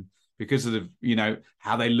young, and because of the, you know,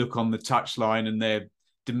 how they look on the touchline and their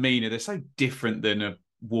demeanour, they're so different than a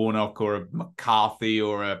Warnock or a McCarthy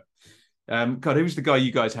or a God, who was the guy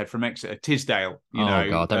you guys had from Exeter? Tisdale. You know,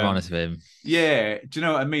 God, don't remind us of him. Yeah, do you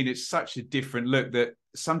know what I mean? It's such a different look that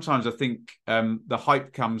sometimes I think the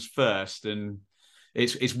hype comes first, and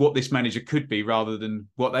it's what this manager could be rather than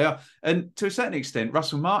what they are. And to a certain extent,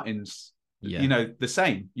 Russell Martin's, you know, the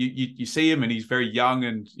same. You see him, and he's very young,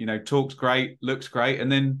 and, you know, talks great, looks great,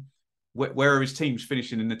 and then where are his teams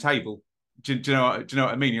finishing in the table? Do you know what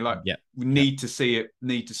I mean? You're like, we need to see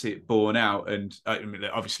it borne out. And I mean,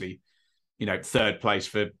 obviously, you know, third place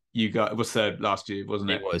for you guys. It was third last year, wasn't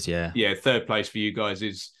it? It was, yeah. Yeah, third place for you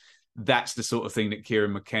guys that's the sort of thing that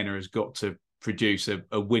Kieran McKenna has got to produce,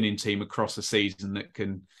 a winning team across the season that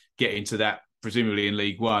can get into that, presumably in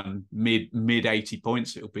League One, mid 80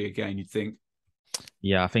 points. It'll be again, you'd think.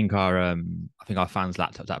 Yeah, I think our fans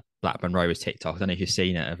lapped up that Blackburn Rovers TikTok. I don't know if you've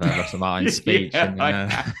seen it, of Russell Martin's speech.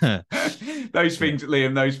 Those things,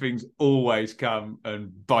 Liam, those things always come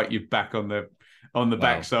and bite you back on the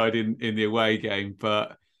backside in the away game.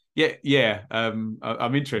 But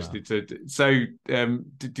I'm interested to. So,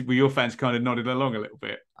 were your fans kind of nodding along a little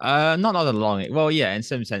bit? Not nodding along. Well, yeah, in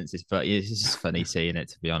some senses, but it's just funny seeing it,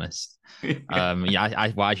 to be honest. As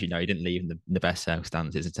you know, he didn't leave in the best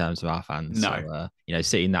circumstances in terms of our fans. No. So, you know,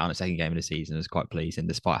 seeing that on the second game of the season was quite pleasing,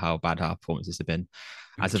 despite how bad our performances have been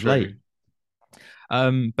as of late.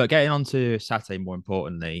 But getting on to Saturday, more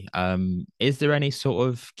importantly, is there any sort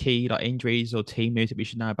of key like injuries or team news that we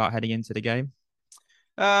should know about heading into the game?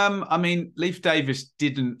 I mean, Leif Davis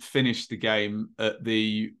didn't finish the game at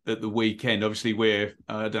the weekend. Obviously,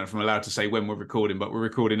 I don't know if I'm allowed to say when we're recording, but we're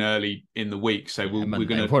recording early in the week, so we're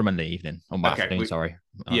going to Monday evening or afternoon. Sorry.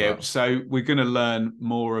 So we're going to learn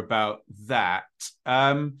more about that.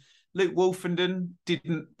 Luke Wolfenden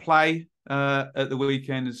didn't play at the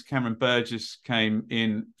weekend as Cameron Burgess came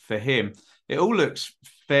in for him. It all looks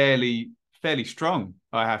fairly strong,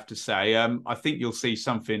 I have to say. I think you'll see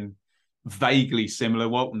something vaguely similar.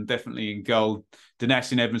 Walton definitely in goal.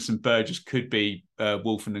 Donassin, Edmondson, Burgess could be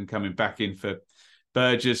Wolfenden coming back in for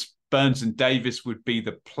Burgess. Burns and Davis would be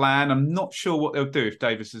the plan. I'm not sure what they'll do if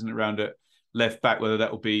Davis isn't around at left back, whether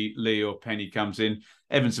that will be Lee or Penny comes in.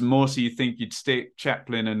 Evans and Morsey, you think you'd stick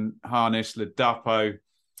Chaplin and Harness, Ladapo,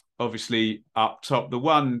 obviously up top. The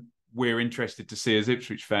one we're interested to see as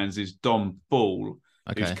Ipswich fans is Dom Ball,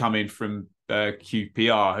 who's come in from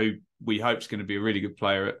QPR, who we hope is going to be a really good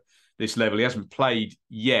player at this level. He hasn't played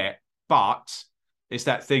yet, but it's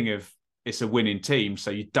that thing of it's a winning team,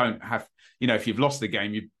 so you don't have, if you've lost the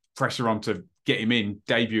game, you pressure on to get him in,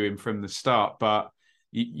 debut him from the start. But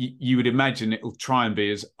you would imagine it will try and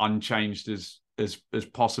be as unchanged as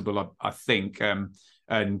possible, I think.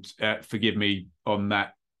 And forgive me on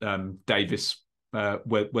that, Davis.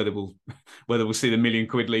 Whether we'll see the £1 million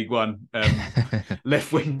League One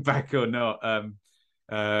left wing back or not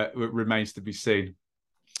remains to be seen.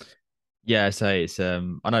 Yeah, so it's I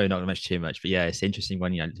know you're not going to mention too much, but yeah, it's interesting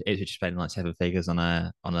when Ipswich spending like 7 figures on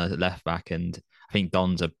a left back, and I think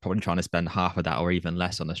Dons are probably trying to spend half of that or even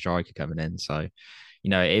less on a striker coming in. So,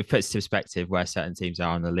 it puts into perspective where certain teams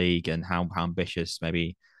are in the league and how ambitious,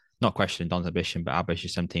 maybe not questioning Don's ambition, but how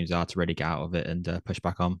ambitious some teams are to really get out of it and push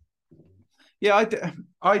back on. Yeah,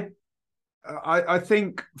 I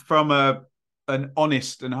think from an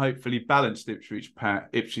honest and hopefully balanced Ipswich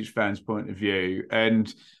fans' point of view,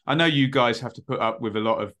 and I know you guys have to put up with a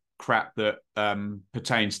lot of crap that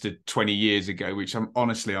pertains to 20 years ago, which I'm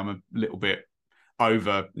a little bit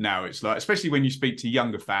over now. It's like, especially when you speak to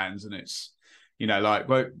younger fans, and it's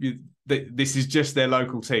this is just their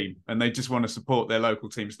local team, and they just want to support their local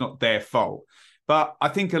team. It's not their fault. But I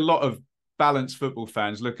think a lot of balanced football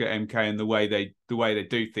fans look at MK and the way they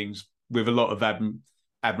do things with a lot of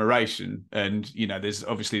admiration. And there's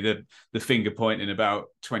obviously the finger pointing about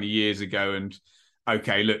 20 years ago, and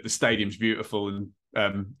okay, look, the stadium's beautiful and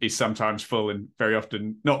is sometimes full and very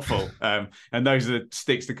often not full, and those are the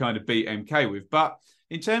sticks to kind of beat MK with. But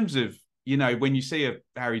in terms of when you see a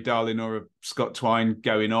Harry Darling or a Scott Twine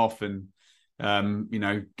going off and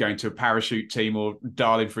going to a parachute team, or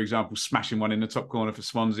Darling, for example, smashing one in the top corner for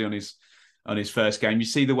Swansea on his first game, you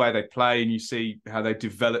see the way they play and you see how they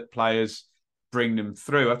develop players, bring them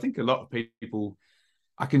through. I think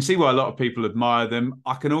I can see why a lot of people admire them.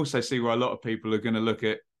 I can also see why a lot of people are going to look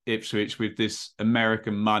at Ipswich with this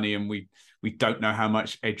American money, and we don't know how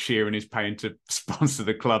much Ed Sheeran is paying to sponsor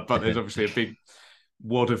the club, but there's obviously a big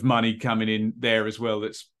wad of money coming in there as well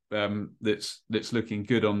that's looking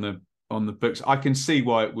good on the books. I can see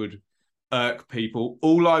why it would irk people.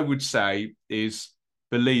 All I would say is,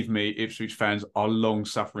 believe me, Ipswich fans are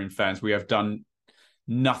long-suffering fans. We have done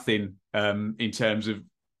nothing in terms of,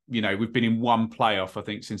 we've been in one playoff, I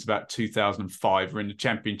think, since about 2005. We're in the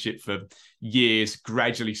Championship for years,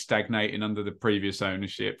 gradually stagnating under the previous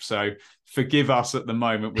ownership. So forgive us at the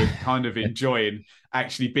moment. We're kind of enjoying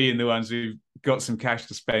actually being the ones who've got some cash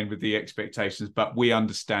to spend with the expectations. But we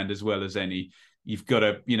understand as well as any, you've got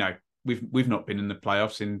to, we've not been in the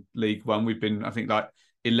playoffs in League One. We've been, I think, like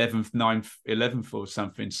 11th, 9th, 11th or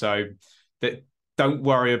something. So that don't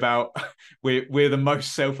worry about. We're the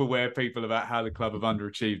most self-aware people about how the club have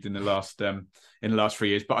underachieved in the last 3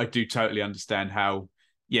 years. But I do totally understand how,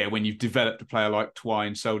 when you've developed a player like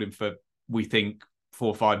Twine, sold him for, we think, 4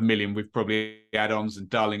 or 5 million with probably add-ons, and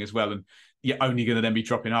Darling as well, and you're only going to then be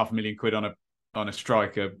dropping £500,000 on a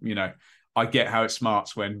striker. I get how it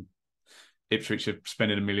smarts when Ipswich are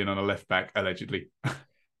spending £1 million on a left back allegedly.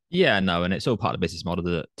 Yeah, no, and it's all part of the business model.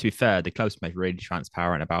 To be fair, the club's made really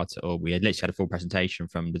transparent about it all. We had literally had a full presentation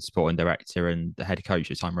from the sporting director and the head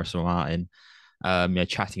coach at the time, Russell Martin,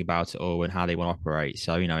 chatting about it all and how they want to operate.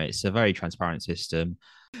 So, it's a very transparent system.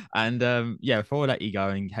 And before I let you go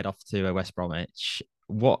and head off to West Bromwich,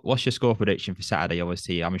 what's your score prediction for Saturday?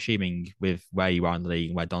 Obviously, I'm assuming with where you are in the league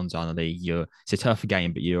and where Don's are in the league, it's a tougher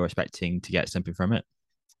game, but you're expecting to get something from it.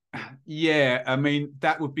 Yeah, I mean,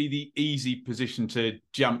 that would be the easy position to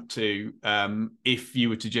jump to if you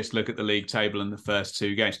were to just look at the league table in the first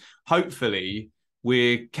 2 games. Hopefully,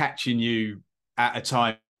 we're catching you at a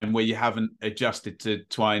time where you haven't adjusted to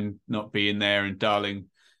Twine not being there and Darling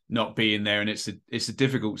not being there, and it's a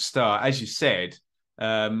difficult start. As you said,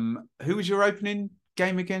 who was your opening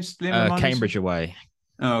game against? Cambridge away.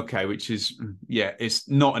 Okay, which is, it's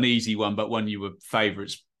not an easy one, but one you were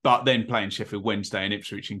favourites. But then playing Sheffield Wednesday and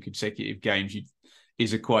Ipswich in consecutive games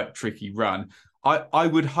is a quite tricky run. I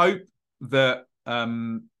would hope that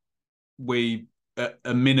we, at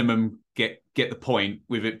a minimum, get the point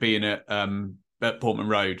with it being at Portman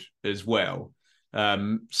Road as well. I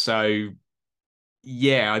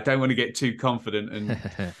don't want to get too confident.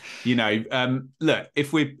 And look,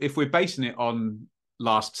 if we're basing it on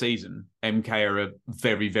last season, MK are a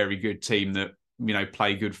very, very good team that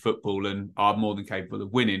play good football and are more than capable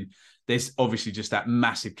of winning. There's obviously just that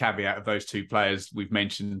massive caveat of those two players we've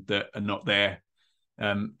mentioned that are not there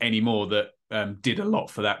anymore, that did a lot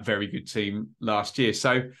for that very good team last year.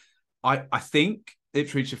 So I think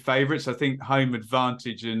Ipswich are favourites. I think home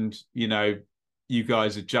advantage and, you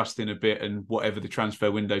guys adjusting a bit and whatever the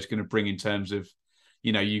transfer window is going to bring in terms of,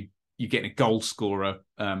 you getting a goal scorer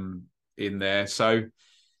in there. So,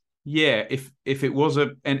 yeah, if it was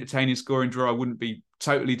an entertaining scoring draw, I wouldn't be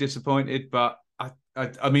totally disappointed. But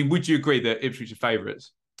I mean, would you agree that Ipswich are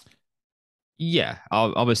favourites? Yeah,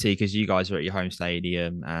 obviously, because you guys are at your home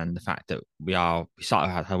stadium, and the fact that we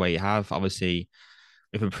started out the way you have, obviously,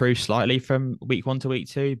 we've improved slightly from week 1 to week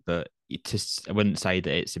 2, but I wouldn't say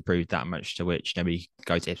that it's improved that much to which we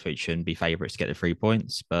go to Ipswich and be favourites to get the 3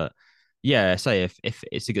 points. But yeah, say if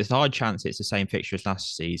it's a hard chance, it's the same fixture as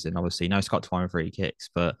last season. Obviously, no Scott Twine free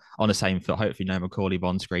kicks, but on the same foot, hopefully no Macaulay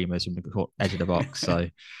Bond screamers from the edge of the box. So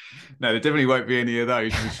no, there definitely won't be any of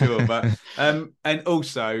those for sure. But and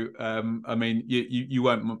also, I mean, you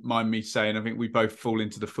won't mind me saying, I think we both fall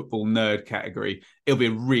into the football nerd category. It'll be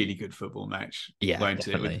a really good football match, won't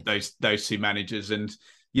it? With those two managers, and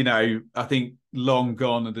I think long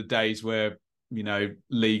gone are the days where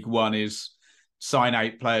League One is sign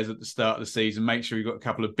 8 players at the start of the season, make sure you've got a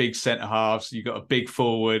couple of big centre halves, you've got a big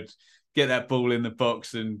forward, get that ball in the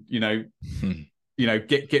box, and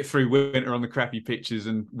get through winter on the crappy pitches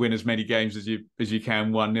and win as many games as you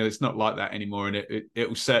can 1-0. It's not like that anymore, and it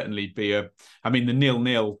will certainly be the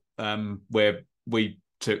 0-0 where we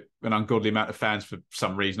took an ungodly amount of fans for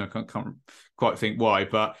some reason. I can't quite think why,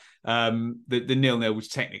 but the 0-0 was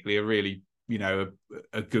technically a really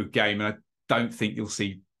a good game, and I don't think you'll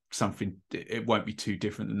see something. It won't be too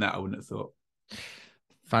different than that, I wouldn't have thought.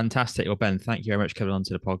 Fantastic. Well, Ben, thank you very much for coming on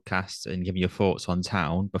to the podcast and giving your thoughts on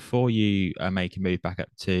Town. Before you make a move back up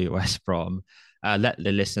to West Brom, let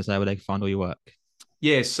the listeners know where they can find all your work.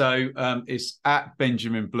 Yeah, so it's at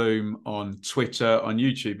Benjamin Bloom on Twitter. On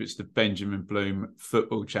YouTube, it's the Benjamin Bloom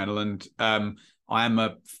football channel. And I am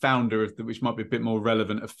a founder of which might be a bit more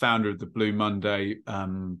relevant, a founder of the Blue Monday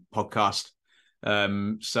podcast.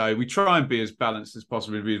 So we try and be as balanced as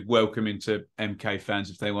possible. We're welcoming to MK fans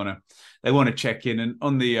if they want to check in. And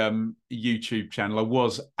on the YouTube channel, I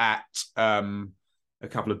was at a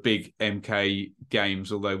couple of big MK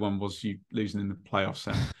games, although one was you losing in the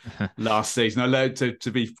playoffs last season. I learned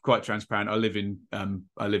to be quite transparent. I live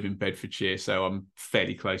in Bedfordshire, so I'm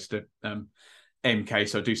fairly close to MK.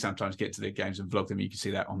 So I do sometimes get to their games and vlog them. You can see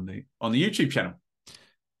that on the YouTube channel.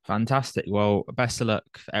 Fantastic. Well, best of luck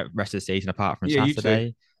for the rest of the season apart from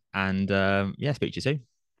Saturday. And speak to you soon.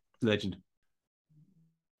 Legend.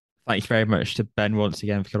 Thank you very much to Ben once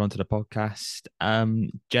again for coming onto the podcast.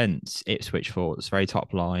 Gents, Ipswich thoughts, very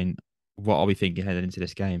top line. What are we thinking heading into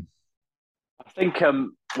this game? I think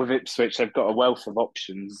with Ipswich, they've got a wealth of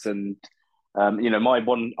options, and my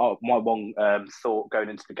one thought going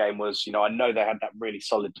into the game was, I know they had that really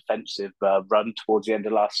solid defensive run towards the end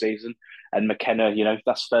of last season, and McKenna,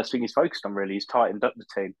 that's the first thing he's focused on. Really, he's tightened up the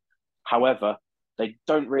team. However, they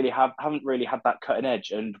haven't really had that cutting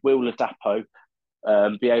edge, and will Ladapo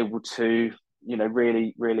be able to,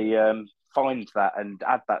 really find that and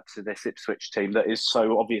add that to this Ipswich team that is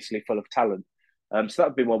so obviously full of talent? So that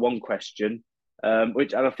would be my one question. And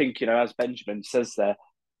I think, as Benjamin says there,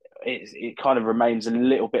 it kind of remains a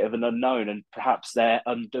little bit of an unknown, and perhaps they're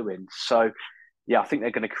undoing. So, yeah, I think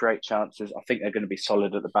they're going to create chances. I think they're going to be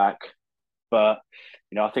solid at the back, but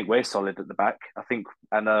I think we're solid at the back. I think,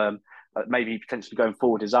 and maybe potentially going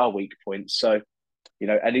forward is our weak point. So,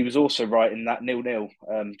 and he was also right in that 0-0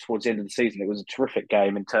 towards the end of the season. It was a terrific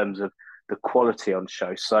game in terms of the quality on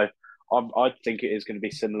show. So, I think it is going to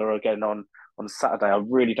be similar again on Saturday. I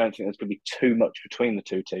really don't think there's going to be too much between the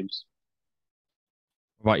two teams.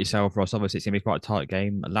 Right yourself, Ross. Obviously, it's going to be quite a tight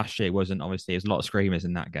game. Last year it wasn't. Obviously, there's a lot of screamers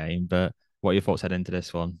in that game. But what are your thoughts heading into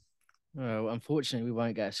this one? Well, unfortunately, we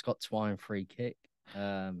won't get a Scott Twine free kick.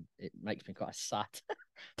 It makes me quite sad.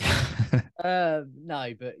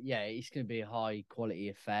 No, but yeah, it's going to be a high quality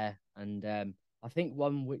affair, and I think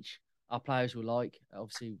one which our players will like.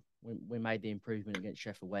 Obviously, we made the improvement against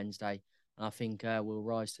Sheffield Wednesday, and I think we'll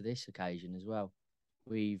rise to this occasion as well.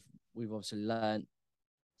 We've obviously learnt,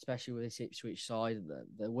 especially with this Ipswich side, that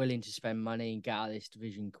they're willing to spend money and get out of this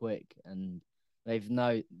division quick, and they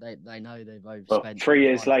know they've overspent. Well, 3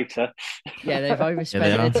 years later, yeah, they've overspent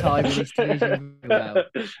their time in this division well.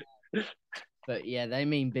 But yeah, they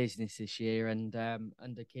mean business this year, and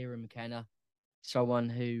under Kieran McKenna, someone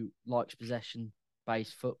who likes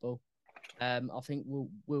possession-based football, I think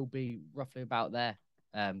we'll be roughly about there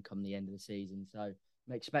come the end of the season. So I'm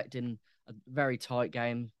expecting a very tight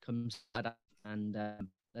game come Saturday. and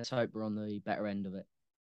let's hope we're on the better end of it.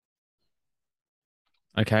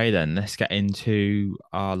 Okay, then let's get into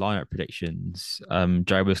our lineup predictions.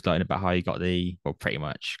 Joe was explaining about how you got pretty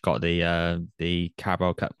much got the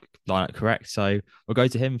Carabao Cup lineup correct. So we'll go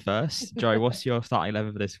to him first. Joe, what's your starting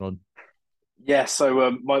 11 for this one? Yeah, so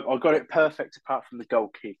I got it perfect apart from the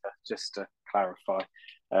goalkeeper, just to clarify.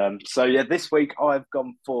 So yeah, this week I've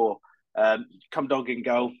gone for Cumdog in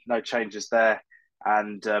goal, no changes there,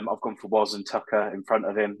 and I've gone for Woz and Tucker in front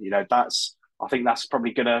of him. I think that's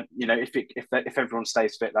probably gonna, if everyone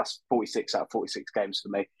stays fit, that's 46 out of 46 games for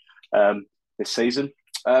me this season.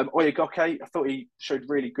 Oyegoke, I thought he showed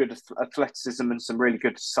really good athleticism and some really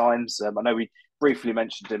good signs. I know we briefly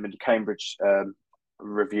mentioned him in the Cambridge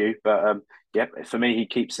review, but yeah, for me, he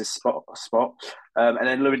keeps his spot. And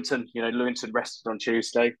then Lewington rested on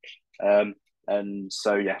Tuesday, and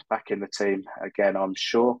so yeah, back in the team again, I'm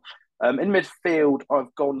sure. In midfield,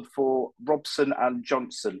 I've gone for Robson and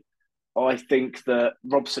Johnson. I think that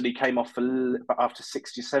Robson, he came off after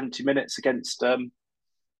 60, 70 minutes against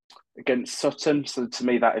Sutton. So to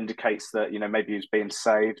me, that indicates that, maybe he was being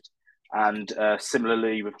saved. And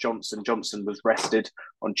similarly with Johnson was rested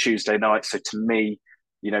on Tuesday night. So to me,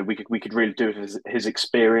 we could really do his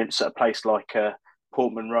experience at a place like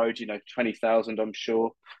Portman Road, 20,000, I'm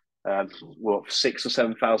sure. 6,000 or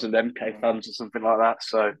 7,000 MK fans or something like that.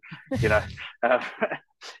 So,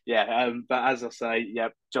 but as I say, yeah,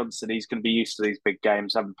 Johnson, he's going to be used to these big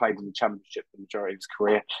games. Having played in the Championship for the majority of his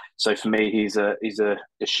career, so for me, he's a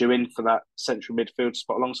shoe-in for that central midfield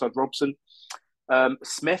spot alongside Robson.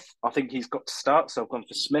 Smith, I think he's got to start, so I've gone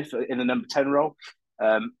for Smith in the number 10 role.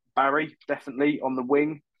 Barry definitely on the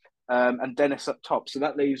wing, and Dennis up top. So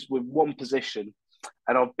that leaves with one position,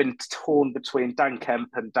 and I've been torn between Dan Kemp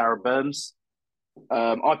and Darragh Burns.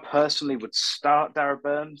 I personally would start Darragh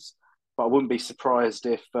Burns, but I wouldn't be surprised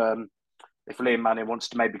if Liam Manning wants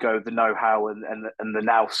to maybe go the know-how and the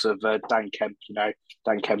nous of Dan Kemp.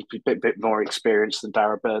 Dan Kemp a bit more experienced than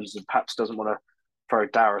Darragh Burns, and perhaps doesn't want to throw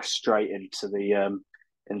Darragh straight into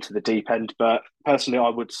the deep end. But personally, I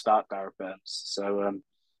would start Darragh Burns. So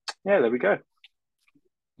yeah, there we go.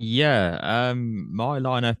 Yeah, my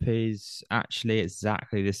lineup is actually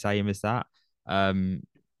exactly the same as that.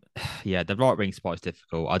 Yeah, the right wing spot is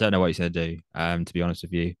difficult. I don't know what he's going to do. To be honest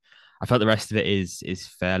with you, I felt the rest of it is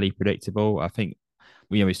fairly predictable. I think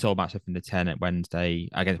we saw matchup in the 10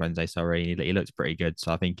 against Wednesday. Sorry, he looked pretty good,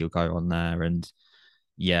 so I think he'll go on there. And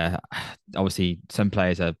yeah, obviously some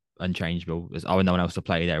players are unchangeable. There's no one else to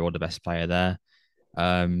play there, or the best player there.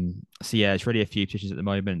 So yeah, it's really a few positions at the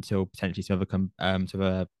moment until potentially some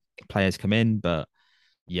other players come in. But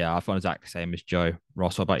yeah, I find exactly the same as Joe.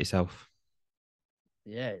 Ross, what about yourself?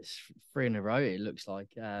 Yeah, it's 3 in a row. It looks like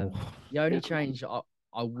the only change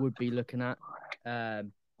I would be looking at. I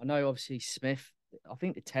know obviously Smith. I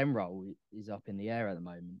think the 10 role is up in the air at the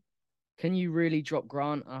moment. Can you really drop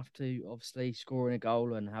Grant after obviously scoring a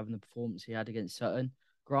goal and having the performance he had against Sutton?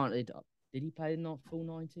 Granted, did he play not full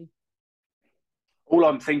 90? All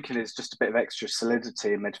I'm thinking is just a bit of extra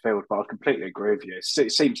solidity in midfield, but I completely agree with you.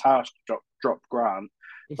 It seems harsh to drop Grant,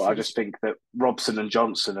 but I just think that Robson and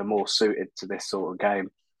Johnson are more suited to this sort of game.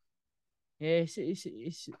 Yeah,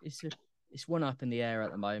 it's one up in the air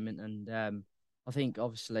at the moment, and I think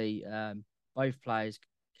obviously both players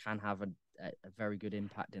can have a very good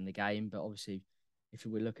impact in the game, but obviously if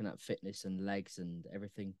we're looking at fitness and legs and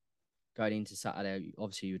everything going into Saturday,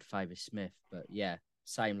 obviously you would favour Smith, but yeah,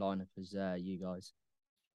 same lineup as you guys.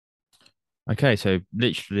 Okay, so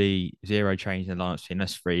literally zero change in the lineup between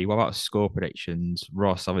us three. What about score predictions?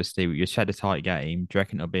 Ross, obviously, you said a tight game. Do you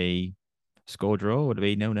reckon it'll be score draw? Would it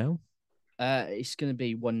be 0-0? It's going to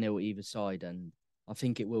be 1-0 either side, and I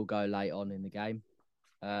think it will go late on in the game.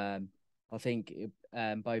 I think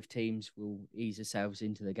both teams will ease themselves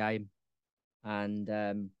into the game, and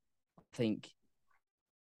I think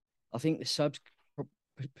the subs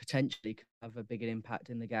potentially could have a bigger impact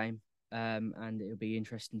in the game. And it'll be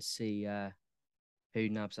interesting to see who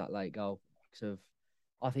nabs that late goal. Because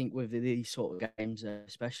I think with these sort of games,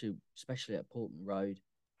 especially at Portman Road,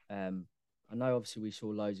 I know obviously we saw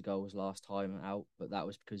loads of goals last time out, but that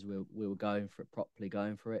was because we were going for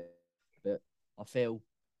it. But I feel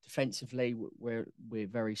defensively we're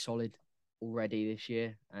very solid already this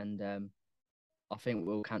year, and I think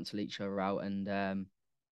we'll cancel each other out, and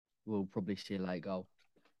we'll probably see a late goal.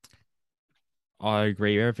 I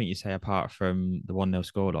agree with everything you say apart from the 1-0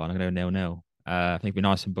 scoreline. I'm going to go 0-0. I think it'll be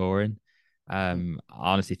nice and boring. I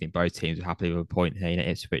honestly think both teams are happy with a point here.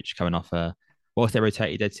 Ipswich coming off whilst they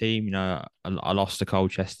rotated their team, I lost to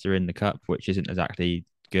Colchester in the Cup, which isn't exactly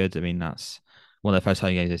good. I mean, that's one of their first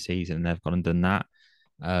home games this season, and they've gone and done that.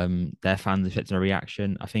 Their fans are expecting a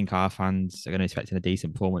reaction. I think our fans are going to be expecting a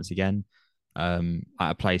decent performance again. At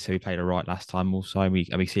a place who we played all right last time also. We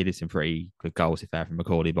see some pretty good goals, if fair, from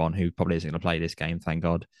Macaulay Bonne, who probably isn't going to play this game, thank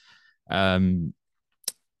God.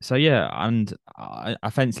 So yeah, and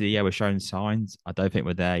offensively, yeah, we're showing signs. I don't think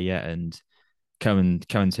we're there yet, and coming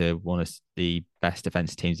to one of the best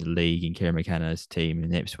defensive teams in the league in Kieran McKenna's team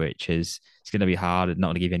in Ipswich it's going to be hard and not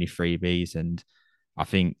going to give you any freebies. And I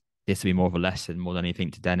think this will be more of a lesson more than anything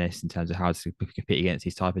to Dennis in terms of how to compete against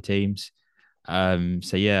these type of teams.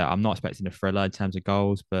 So yeah, I'm not expecting a thriller in terms of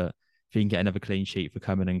goals, but if you can get another clean sheet for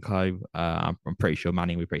Cumming and co, I'm pretty sure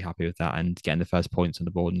Manning will be pretty happy with that and getting the first points on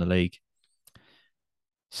the board in the league.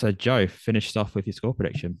 So Joe, finish off with your score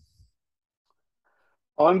prediction.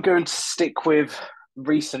 I'm going to stick with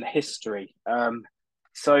recent history.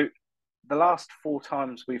 So the last 4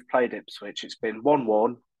 times we've played Ipswich, it's been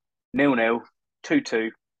 1-1, 0-0,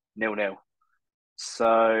 2-2, 0-0.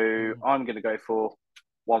 So I'm going to go for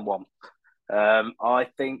 1-1. I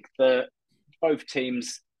think that both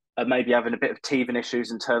teams are maybe having a bit of teething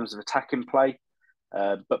issues in terms of attacking play,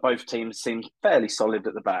 but both teams seem fairly solid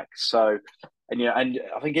at the back. So, and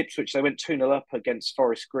I think Ipswich, they went 2-0 up against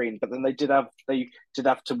Forest Green, but then they did have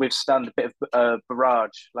to withstand a bit of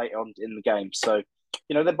barrage later on in the game. So,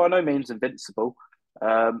 they're by no means invincible.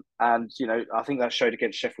 And I think that showed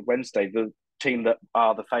against Sheffield Wednesday, the team that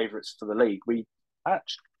are the favourites for the league. We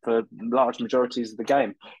matched for large majorities of the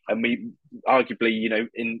game, and we arguably,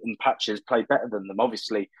 in patches played better than them.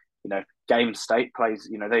 Obviously, game state plays,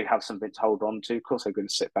 they have something to hold on to. Of course, they're going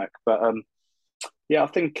to sit back, but I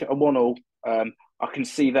think a 1-1. I can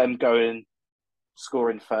see them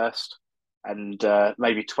scoring first, and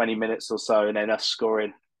maybe 20 minutes or so, and then us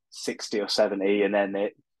scoring 60 or 70, and then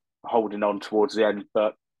it holding on towards the end.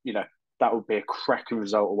 But that would be a cracking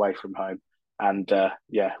result away from home. And we'll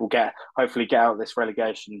hopefully get out of this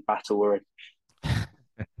relegation battle we're in.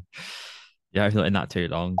 Yeah, I've not in that too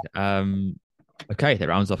long. Okay, that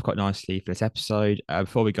rounds off quite nicely for this episode.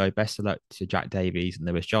 Before we go, best of luck to Jack Davies and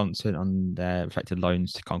Lewis Johnson on their reflected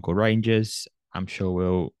loans to Concord Rangers. I'm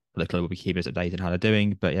sure the club will be keeping us updated on how they're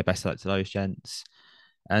doing. But yeah, best of luck to those gents.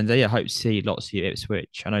 And hope to see lots of you at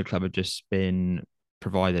Ipswich. I know the club have just been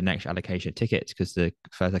provided the next allocation of tickets because the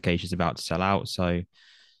first allocation is about to sell out. So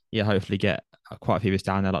yeah, hopefully get quite a few of us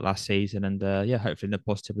down there like last season, and hopefully in a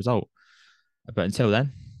positive result. But until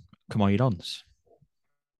then, come on, you Dons.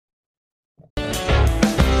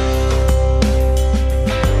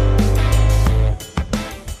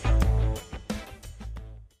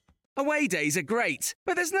 Away days are great,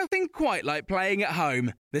 but there's nothing quite like playing at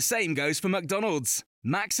home. The same goes for McDonald's.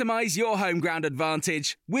 Maximise your home ground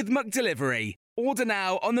advantage with McDelivery. Order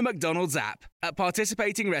now on the McDonald's app. At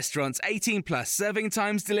participating restaurants, 18 plus, serving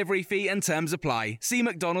times, delivery fee and terms apply. See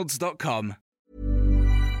mcdonalds.com.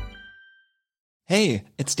 Hey,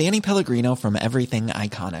 it's Danny Pellegrino from Everything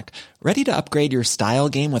Iconic. Ready to upgrade your style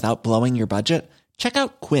game without blowing your budget? Check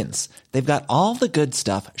out Quince. They've got all the good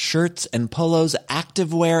stuff, shirts and polos,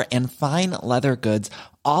 activewear, and fine leather goods,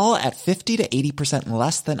 all at 50 to 80%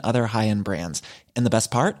 less than other high-end brands. And the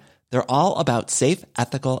best part? They're all about safe,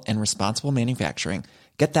 ethical, and responsible manufacturing.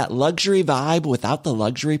 Get that luxury vibe without the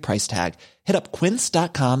luxury price tag. Hit up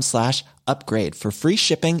quince.com/upgrade for free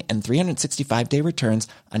shipping and 365-day returns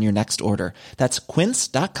on your next order. That's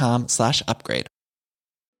quince.com/upgrade.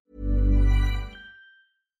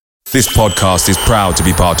 This podcast is proud to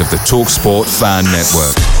be part of the TalkSport Fan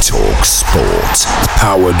Network. TalkSport.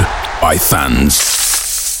 Powered by fans.